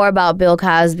hear more about Bill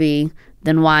Cosby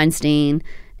than Weinstein,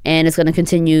 and it's going to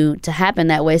continue to happen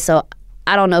that way. So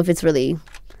I don't know if it's really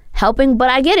helping, but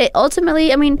I get it.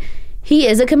 Ultimately, I mean, he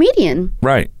is a comedian.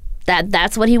 Right.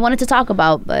 That's what he wanted to talk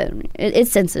about, but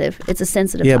it's sensitive. It's a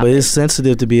sensitive topic. But it's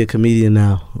sensitive to be a comedian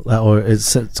now, or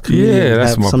comedians that's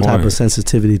have my some type point. of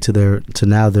sensitivity to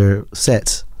their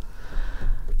sets.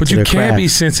 But to you their can't craft. be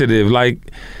sensitive.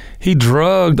 Like, he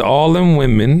drugged all them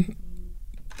women,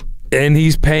 and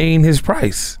he's paying his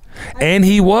price. And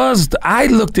I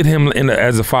looked at him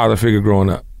as a father figure growing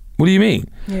up. What do you mean?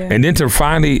 Yeah. And then to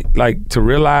finally, to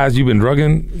realize you've been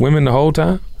drugging women the whole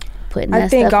time? Putting I that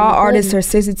think stuff in all the artists pudding. are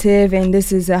sensitive, and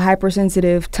this is a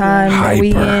hypersensitive time that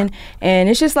we Hyper. in. And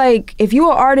it's just like, if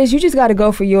you're an artist, you just got to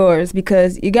go for yours,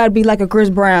 because you got to be like a Chris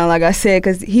Brown, like I said,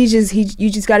 because you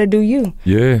just got to do you.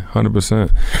 Yeah,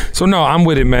 100%. So no, I'm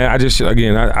with it, man. I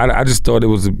just thought it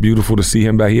was beautiful to see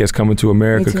him back. He has Coming to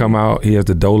America Me too. come out. He has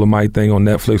the Dolomite thing on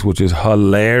Netflix, which is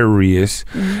hilarious.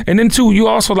 Mm-hmm. And then too, you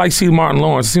also see Martin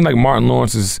Lawrence. It seems like Martin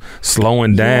Lawrence is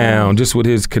slowing down just with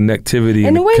his connectivity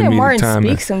And the way that comedic Martin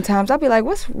timing. speaks sometimes, I'll be like,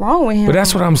 what's wrong with him? But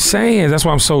that's what I'm saying. That's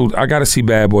why I got to see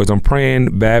Bad Boys. I'm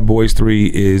praying Bad Boys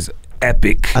 3 is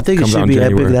epic. I think it Comes out should in be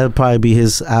January. epic. That'll probably be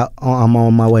his. I'm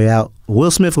on my way out. Will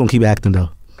Smith gonna keep acting though.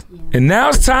 And now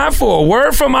it's time for a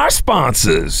word from our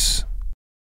sponsors.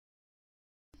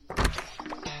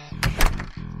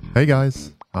 Hey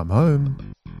guys, I'm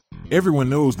home. Everyone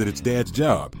knows that it's Dad's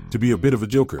job to be a bit of a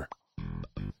joker.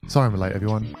 Sorry I'm late,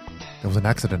 everyone. There was an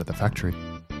accident at the factory.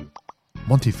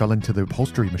 Monty fell into the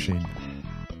upholstery machine.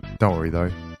 Don't worry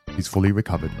though, he's fully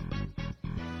recovered.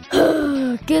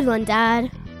 Good one,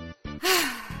 Dad.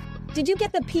 Did you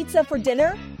get the pizza for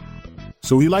dinner?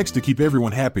 So he likes to keep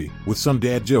everyone happy with some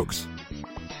dad jokes.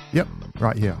 Yep,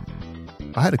 right here.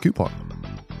 I had a coupon,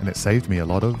 and it saved me a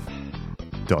lot of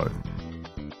dough.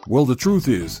 Well, the truth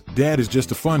is, Dad is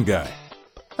just a fun guy.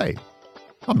 Hey,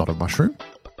 I'm not a mushroom.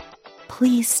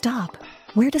 Please stop.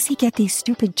 Where does he get these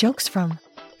stupid jokes from?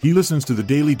 He listens to the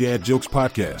Daily Dad Jokes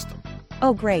podcast.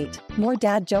 Oh, great. More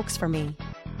dad jokes for me.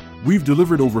 We've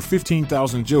delivered over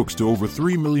 15,000 jokes to over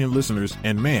 3 million listeners,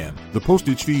 and man, the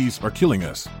postage fees are killing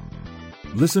us.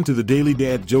 Listen to the Daily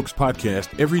Dad Jokes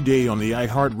podcast every day on the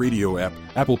iHeartRadio app,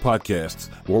 Apple Podcasts,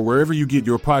 or wherever you get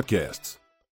your podcasts.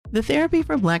 The Therapy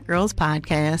for Black Girls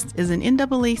podcast is an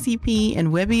NAACP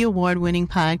and Webby Award-winning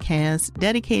podcast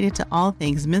dedicated to all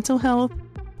things mental health,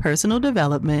 personal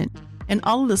development, and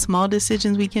all of the small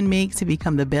decisions we can make to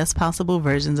become the best possible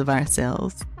versions of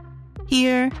ourselves.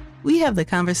 Here, we have the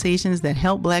conversations that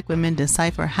help Black women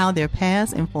decipher how their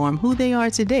past inform who they are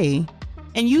today,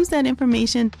 and use that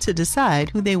information to decide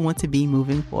who they want to be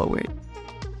moving forward.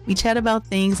 We chat about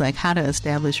things like how to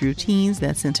establish routines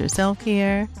that center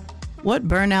self-care, what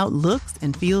burnout looks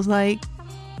and feels like,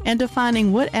 and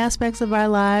defining what aspects of our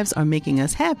lives are making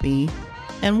us happy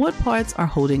and what parts are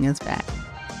holding us back.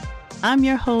 I'm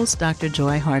your host, Dr.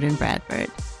 Joy Harden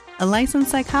Bradford, a licensed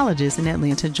psychologist in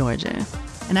Atlanta, Georgia,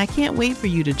 and I can't wait for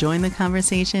you to join the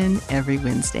conversation every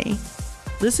Wednesday.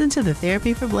 Listen to the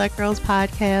Therapy for Black Girls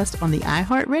podcast on the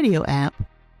iHeartRadio app,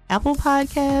 Apple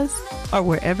Podcasts, or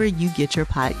wherever you get your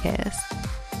podcasts.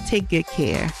 Take good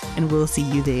care, and we'll see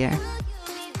you there.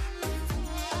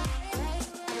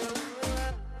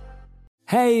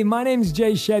 Hey, my name's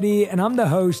Jay Shetty, and I'm the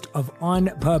host of On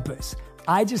Purpose.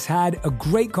 I just had a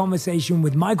great conversation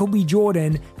with Michael B.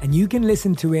 Jordan, and you can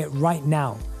listen to it right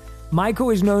now. Michael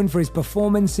is known for his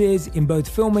performances in both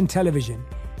film and television.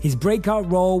 His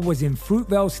breakout role was in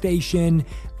Fruitvale Station,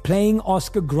 playing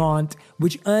Oscar Grant,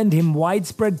 which earned him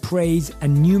widespread praise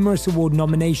and numerous award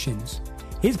nominations.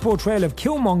 His portrayal of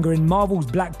Killmonger in Marvel's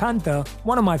Black Panther,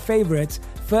 one of my favorites,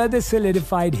 further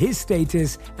solidified his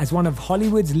status as one of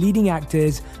Hollywood's leading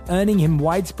actors, earning him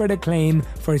widespread acclaim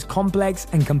for his complex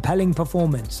and compelling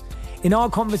performance. In our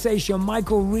conversation,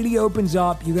 Michael really opens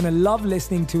up. You're going to love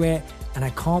listening to it, and I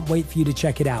can't wait for you to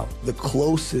check it out. The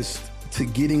closest to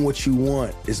getting what you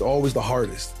want is always the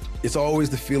hardest. It's always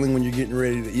the feeling when you're getting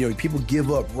ready to, people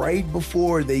give up right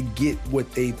before they get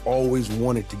what they've always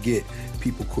wanted to get.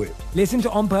 People quit. Listen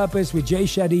to On Purpose with Jay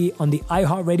Shetty on the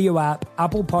iHeartRadio app,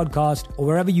 Apple Podcast, or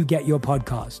wherever you get your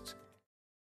podcasts.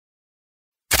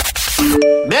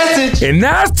 Message. And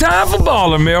now it's time for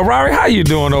Baller Mail. Rory, how you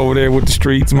doing over there with the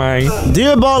streets, man?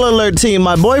 Dear Baller Alert team,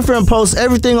 my boyfriend posts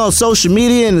everything on social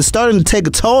media and it's starting to take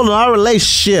a toll on our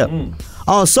relationship.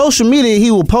 On social media,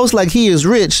 he will post like he is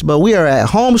rich, but we are at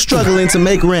home struggling to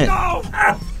make rent.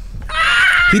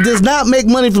 He does not make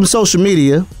money from social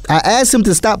media. I asked him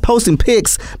to stop posting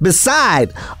pics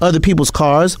beside other people's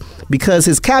cars because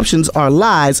his captions are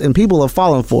lies and people are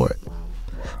falling for it.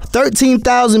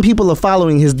 13,000 people are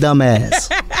following his dumb ass.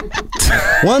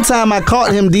 One time I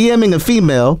caught him DMing a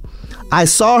female. I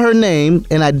saw her name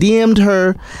and I DM'd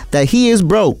her that he is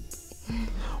broke.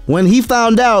 When he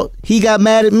found out, he got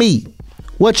mad at me.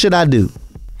 What should I do?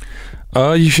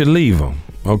 You should leave him,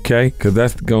 okay? Because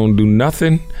that's going to do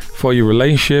nothing for your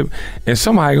relationship, and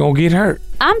somebody going to get hurt.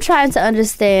 I'm trying to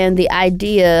understand the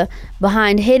idea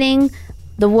behind hitting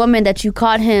the woman that you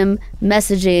caught him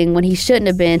messaging when he shouldn't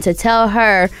have been to tell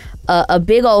her a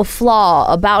big old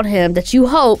flaw about him that you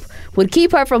hope would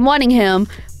keep her from wanting him,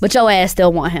 but your ass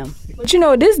still want him. But you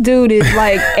know, this dude is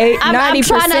like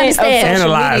 90% of social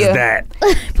Analyze media. that.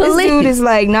 This dude is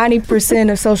like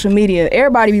 90% of social media.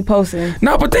 Everybody be posting.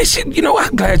 No, but they should, you know,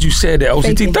 I'm glad you said that,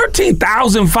 OCT.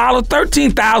 13,000 followers,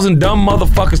 13,000 dumb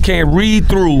motherfuckers can't read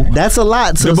through. That's a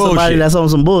lot to somebody that's on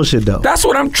some bullshit, though. That's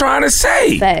what I'm trying to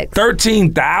say. Facts.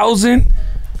 13,000?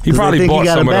 He probably bought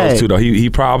some of those too, though. He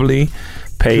probably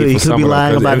paid for some of them. He could be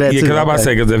lying about that, too. Because I'm about to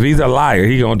say, because if he's a liar,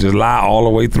 he going to just lie all the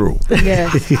way through.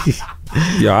 Yeah.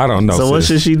 Yeah, I don't know. So what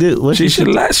should she do? She should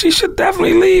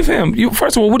definitely leave him.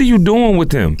 First of all, what are you doing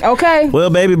with him? Okay. Well,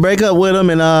 baby, break up with him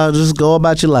and just go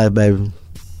about your life, baby.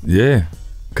 Yeah,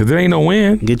 because there ain't no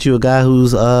win. Get you a guy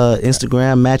whose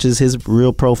Instagram matches his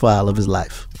real profile of his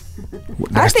life.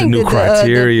 That's the new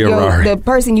criteria, Rari. The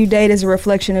person you date is a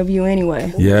reflection of you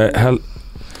anyway. Yeah.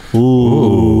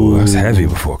 Ooh, that's heavy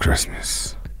before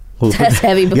Christmas. That's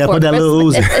heavy before Christmas. Put that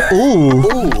little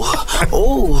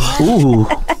ooh.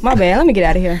 My bad. Let me get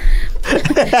out of here.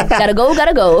 Gotta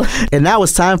go. And now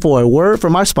it's time for a word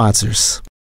from our sponsors.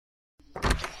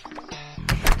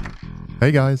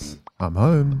 Hey guys, I'm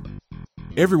home.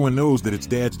 Everyone knows that it's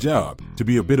Dad's job to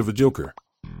be a bit of a joker.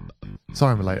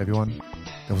 Sorry I'm late, everyone.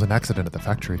 There was an accident at the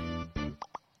factory.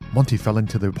 Monty fell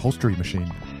into the upholstery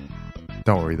machine.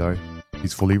 Don't worry though,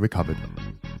 he's fully recovered.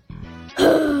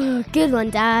 Good one,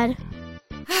 Dad.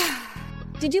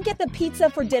 Did you get the pizza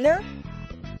for dinner?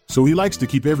 So he likes to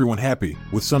keep everyone happy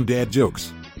with some dad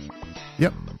jokes.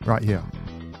 Yep, right here.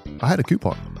 I had a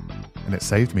coupon, and it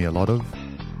saved me a lot of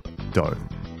dough.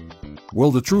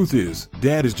 Well, the truth is,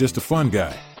 Dad is just a fun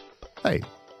guy. Hey,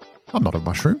 I'm not a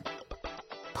mushroom.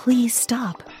 Please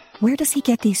stop. Where does he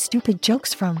get these stupid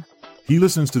jokes from? He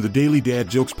listens to the Daily Dad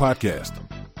Jokes podcast.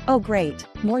 Oh, great.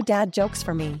 More dad jokes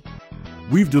for me.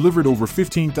 We've delivered over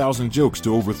 15,000 jokes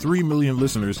to over 3 million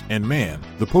listeners, and man,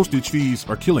 the postage fees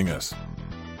are killing us.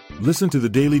 Listen to the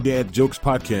Daily Dad Jokes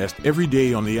podcast every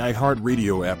day on the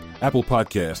iHeartRadio app, Apple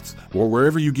Podcasts, or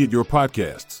wherever you get your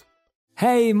podcasts.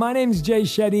 Hey, my name's Jay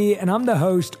Shetty, and I'm the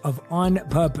host of On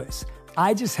Purpose.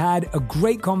 I just had a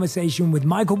great conversation with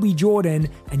Michael B. Jordan,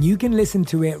 and you can listen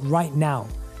to it right now.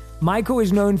 Michael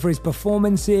is known for his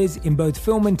performances in both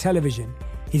film and television.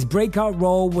 His breakout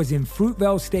role was in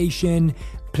Fruitvale Station,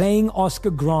 playing Oscar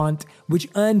Grant, which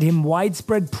earned him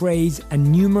widespread praise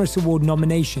and numerous award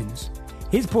nominations.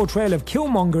 His portrayal of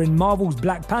Killmonger in Marvel's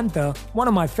Black Panther, one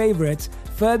of my favorites,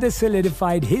 further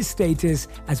solidified his status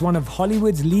as one of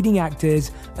Hollywood's leading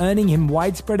actors, earning him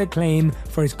widespread acclaim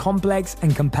for his complex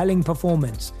and compelling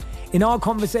performance. In our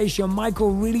conversation,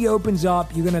 Michael really opens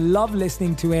up. You're going to love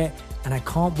listening to it, and I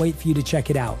can't wait for you to check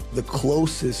it out. The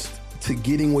closest to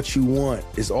getting what you want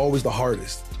is always the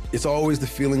hardest. It's always the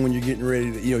feeling when you're getting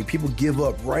ready to, people give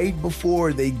up right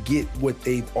before they get what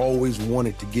they've always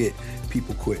wanted to get.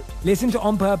 People quit. Listen to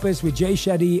On Purpose with Jay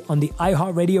Shetty on the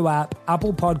iHeartRadio app,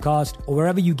 Apple Podcast, or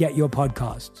wherever you get your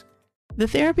podcasts. The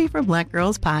Therapy for Black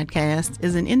Girls podcast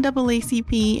is an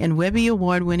NAACP and Webby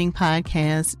Award-winning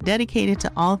podcast dedicated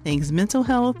to all things mental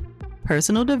health,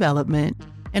 personal development,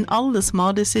 and all of the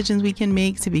small decisions we can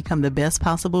make to become the best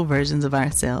possible versions of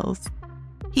ourselves.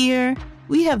 Here,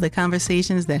 we have the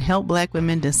conversations that help Black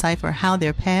women decipher how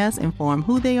their past inform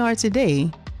who they are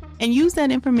today and use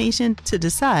that information to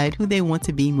decide who they want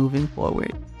to be moving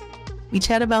forward. We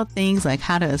chat about things like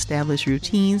how to establish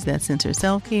routines that center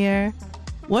self-care,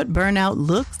 what burnout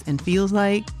looks and feels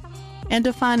like, and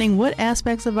defining what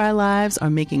aspects of our lives are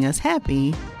making us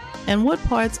happy and what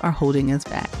parts are holding us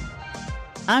back.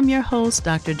 I'm your host,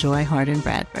 Dr. Joy Harden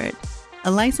Bradford,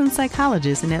 a licensed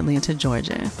psychologist in Atlanta,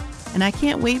 Georgia, and I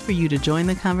can't wait for you to join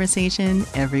the conversation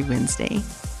every Wednesday.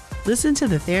 Listen to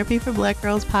the Therapy for Black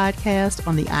Girls podcast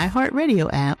on the iHeartRadio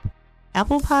app,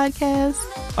 Apple Podcasts,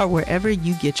 or wherever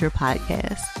you get your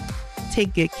podcasts.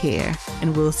 Take good care,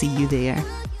 and we'll see you there.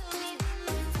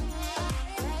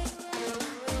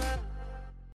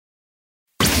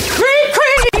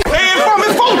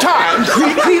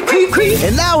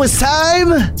 And now it's time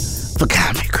for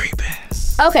Comedy Creeping.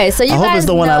 Okay, so you I hope guys it's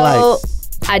the one know. I like.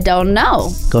 I don't know.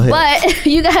 Go ahead. But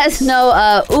you guys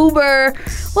know Uber.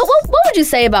 What would you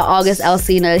say about August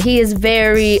Alsina? He is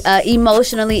very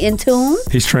emotionally in tune.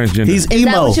 He's transgender. He's emo. Is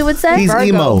that what you would say? He's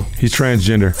emo. He's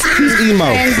transgender. He's emo.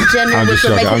 Transgender, I'm which just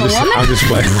would make joking. him a woman. I'm just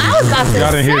playing. I was about to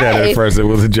Y'all didn't hear that say. at first. It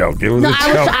was a joke. It was No, a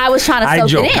joke. I was trying to soak I it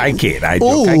joke. in. I kid. I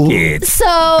joke. I Ooh. kid.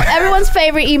 So everyone's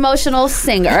favorite emotional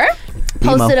singer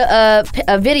posted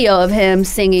a video of him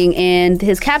singing, and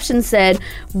his caption said,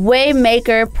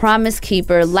 "Waymaker, promise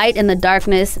keeper, light in the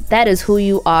darkness, that is who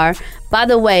you are. By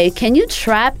the way, can you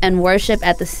trap and worship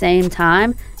at the same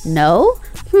time? No?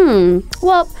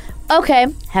 Well, okay.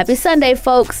 Happy Sunday,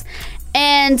 folks."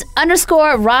 And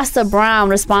 _ Rasta Brown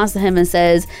responds to him and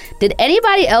says, "Did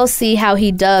anybody else see how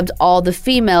he dubbed all the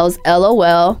females,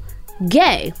 LOL,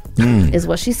 gay?" Is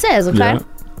what she says, okay? Yeah.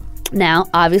 Now,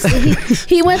 obviously,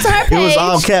 he went to her page. It was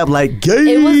all cap like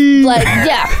gay. It was like,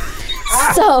 yeah.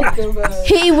 So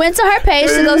he went to her page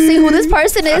to go see who this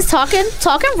person is talking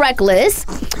reckless.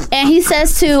 And he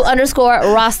says to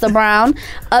 _ Rasta Brown,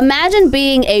 "Imagine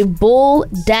being a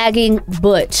bull-dagging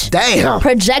butch. Damn.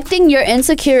 Projecting your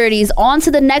insecurities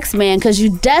onto the next man because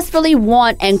you desperately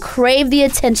want and crave the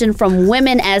attention from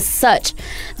women as such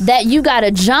that you gotta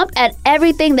jump at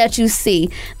everything that you see.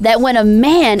 That when a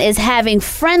man is having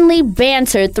friendly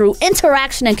banter through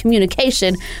interaction and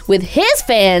communication with his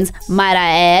fans, might I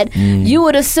add, you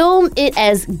would assume it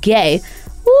as gay.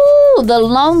 Ooh, the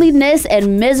loneliness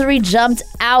and misery jumped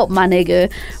out, my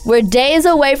nigga. We're days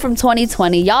away from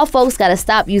 2020. Y'all folks gotta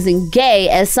stop using gay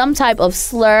as some type of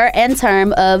slur and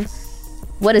term of,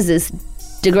 what is this,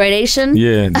 degradation?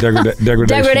 Yeah, degradation.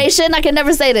 Degradation? I can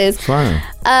never say this. Fine.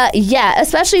 Yeah,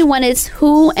 especially when it's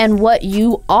who and what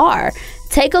you are.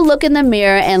 Take a look in the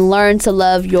mirror and learn to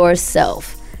love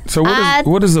yourself. So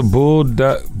what is a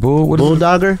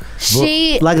bulldogger?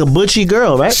 She like a butchy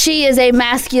girl, right? She is a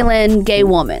masculine gay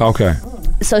woman. Okay.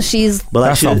 So she's But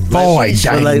like That's a boy,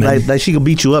 diamond. like she could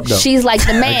beat you up though. she's like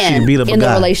the man can beat up a in the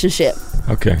guy. relationship.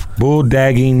 Okay.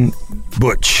 Bull-dagging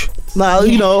butch. Nah,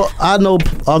 you know, I know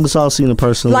August Alsina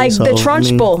personally. Like so, the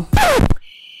Trunchbull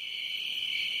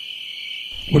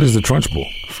What is the Trunchbull?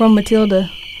 from Matilda.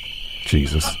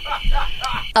 Jesus.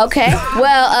 Okay.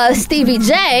 Well, Stevie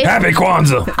J. Happy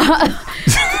Kwanzaa.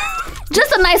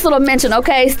 Just a nice little mention,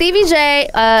 okay? Stevie J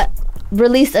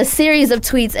released a series of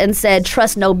tweets and said,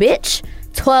 "Trust no bitch.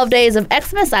 12 days of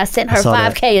Xmas. I sent her I saw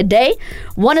that. $5K a day.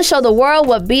 Want to show the world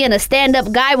what being a stand-up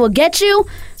guy will get you.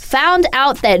 Found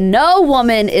out that no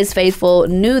woman is faithful.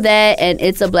 Knew that, and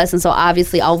it's a blessing." So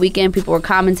obviously, all weekend people were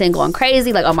commenting, going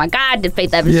crazy, like, "Oh my God, did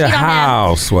Faith ever Yeah, cheat on him?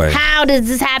 how, Sway? How did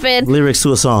this happen?" Lyrics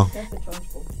to a song.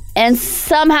 And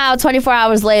somehow, 24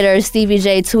 hours later, Stevie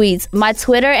J tweets, "My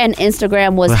Twitter and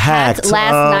Instagram was hacked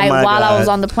last night my while I God. was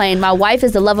on the plane. My wife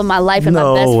is the love of my life and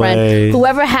No my best way. friend.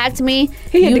 Whoever hacked me,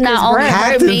 He hit you the not Chris only Brown.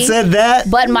 hurt Hackton me, said that.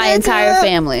 but my entire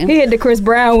family." He hit the Chris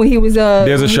Brown when he was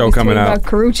There's a he show was coming tweeting out. about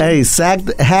Karuchi. Hey,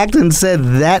 Hackton said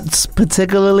that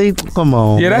particularly. Come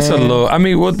on. Yeah, that's a man. little. I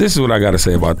mean, well, this is what I got to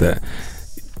say about that.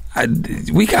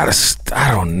 We gotta.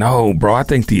 I don't know, bro. I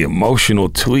think the emotional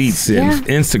tweets and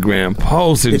Instagram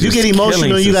posts. If you get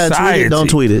emotional, you gotta tweet it. Don't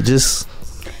tweet it. Just.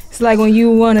 It's like when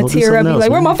you want to Go do tear up, something you're like,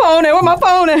 else, "Where my man. phone at? Where my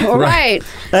phone at?" Or, Right.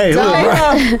 Hey,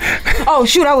 Don't- look. oh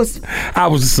shoot, I was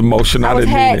just emotional. I was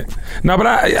didn't mean it. hacked. No, but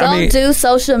I Don't mean, do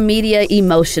social media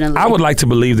emotionally. I would like to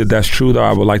believe that that's true, though.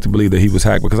 I would like to believe that he was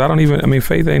hacked because I don't even. I mean,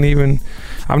 Faith ain't even.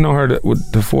 I've known her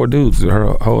with the 4 dudes her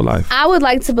whole life. I would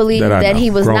like to believe That I that know.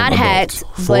 he was Grown not adults. hacked,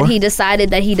 4? but he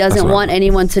decided that he That's doesn't what I want know.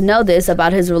 anyone to know this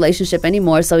about his relationship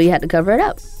anymore, so he had to cover it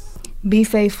up. be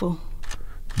faithful.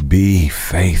 Be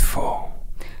faithful.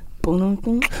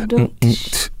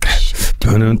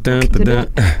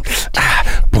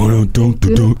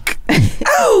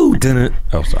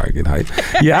 Oh, sorry, get hype.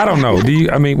 Yeah, I don't know.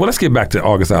 I mean, well, let's get back to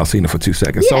August Alsina for 2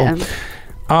 seconds. Yeah.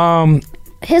 So,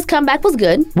 His comeback was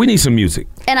good, we need some music.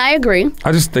 and I agree.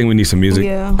 I just think we need some music.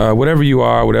 Yeah. Whatever you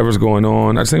are, whatever's going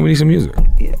on, I just think we need some music.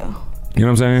 Yeah. You know what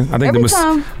I'm saying? I think Every the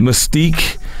time.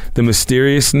 mystique, the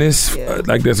mysteriousness,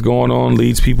 like that's going on,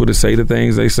 leads people to say the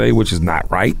things they say, which is not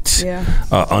right, Yeah.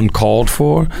 uncalled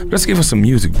for. Let's give us some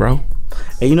music, bro.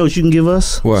 Hey, you know what you can give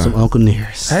us? What? Some Uncle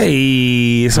Nearest.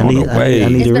 Hey, it's I on need- the way. I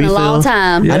need It's a been refill. a long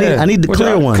time. I need the What's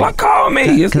clear up? one. Call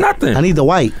me. It's nothing. I need the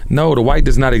white. No, the white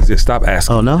does not exist. Stop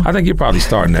asking. Oh, no? I think you're probably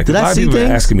starting that. Did A I lot of see people are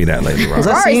things? asking me that lately, Rob.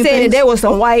 I already said that there was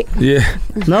some white. Yeah.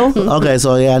 No? Okay,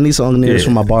 so yeah, I need some news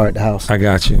from my bar at the house. I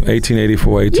got you.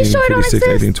 1884, You sure it don't 1856, exist?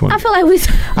 1820. I feel like we.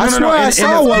 I swear I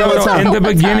saw one time. In the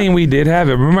beginning, we did have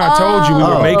it. Remember, I told you we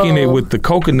were making it with the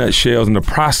coconut shells, and the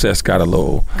process got a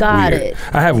little Got weird. it.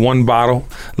 I have one bottle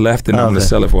left, and I'm going to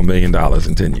sell it for $1 million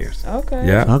in 10 years. Okay.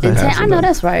 Yeah. Okay. I know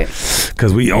that's right.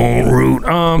 Because we own root.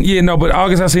 But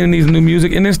August, I seen these new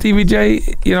music, and then Stevie J,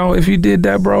 if you did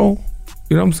that, bro,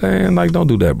 you know what I'm saying? Like, don't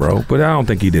do that, bro. But I don't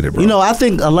think he did it, bro. I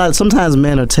think sometimes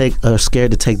men are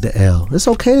scared to take the L. It's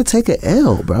okay to take an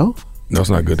L, bro. No, it's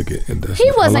not good to get.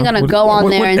 He wasn't going to go on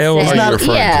there and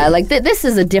say, like, this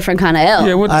is a different kind of L.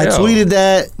 Yeah, what I L? tweeted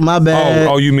that. My bad.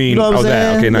 Oh, you mean, know what I'm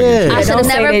that. saying? Okay, now Yeah. get I you. should have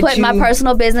never put my you-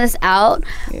 personal business out.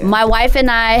 Yeah. My wife and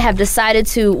I have decided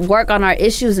to work on our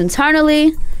issues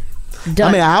internally. Done.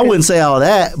 I mean, I wouldn't say all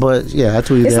that, but yeah, I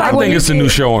tweeted It's that. I think it's a new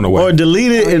show on the way. Or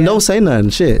delete it and don't say nothing.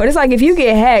 Shit. But it's like if you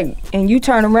get hacked and you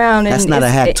turn around and That's not a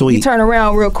hack tweet. You turn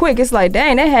around real quick. It's like,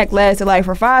 dang, that hack lasted like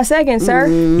for 5 seconds, sir.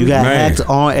 You got Man. hacked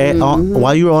on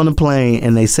while you were on the plane,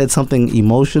 and they said something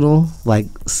emotional, like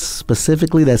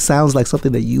specifically that sounds like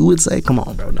something that you would say. Come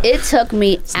on, bro. No. It took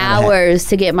me not a hours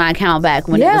to get my account back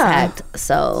when it was Yeah. hacked.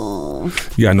 So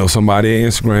You gotta know somebody on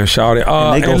Instagram. Shout it.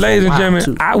 And they go And for ladies a and while, gentlemen,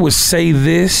 too. I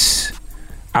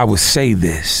would say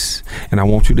this, and I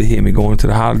want you to hear me going into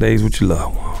the holidays with your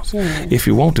loved ones. If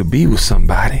you want to be with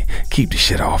somebody, keep the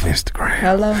shit off Instagram.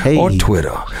 Hello. Hey. Or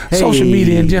Twitter. Hey. Social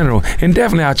media in general. And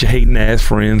definitely out your hating ass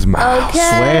friends' mouths. okay.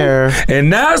 Swear. And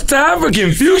now it's time for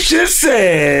Confucius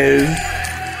Says.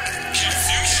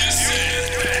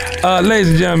 Ladies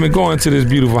and gentlemen, going into this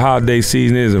beautiful holiday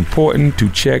season, it is important to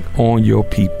check on your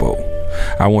people.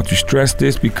 I want to stress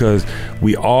this because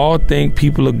we all think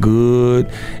people are good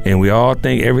and we all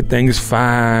think everything is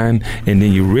fine, and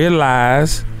then you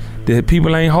realize that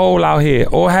people ain't whole out here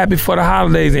or happy for the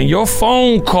holidays, and your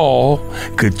phone call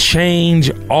could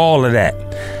change all of that.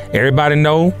 Everybody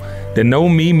know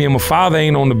me and my father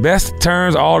ain't on the best of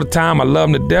terms all the time. I love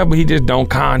him to death, but he just don't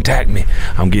contact me.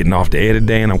 I'm getting off the air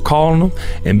today and I'm calling him.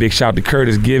 And big shout to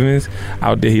Curtis Givens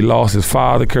out there. He lost his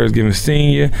father, Curtis Givens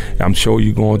Sr. I'm sure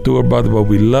you're going through it, brother, but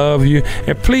we love you.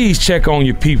 And please check on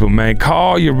your people, man.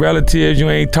 Call your relatives you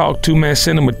ain't talked to, man.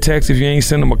 Send them a text if you ain't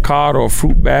send them a card or a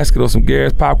fruit basket or some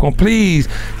Garrett's popcorn. Please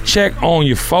check on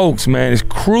your folks, man. It's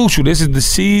crucial. This is the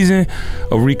season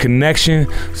of reconnection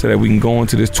so that we can go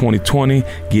into this 2020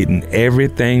 getting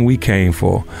everything we came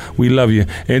for. We love you.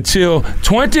 Until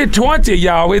 2020,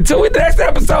 y'all. Until the next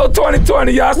episode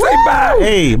 2020, y'all say bye.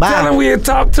 Hey, bye. Tell them we'll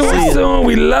talk to us soon.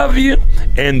 We love you.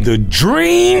 And the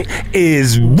dream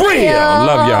is real.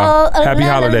 Love y'all. Happy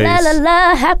holidays.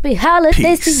 Happy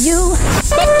holidays to you.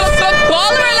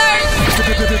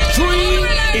 The dream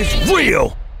is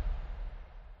real.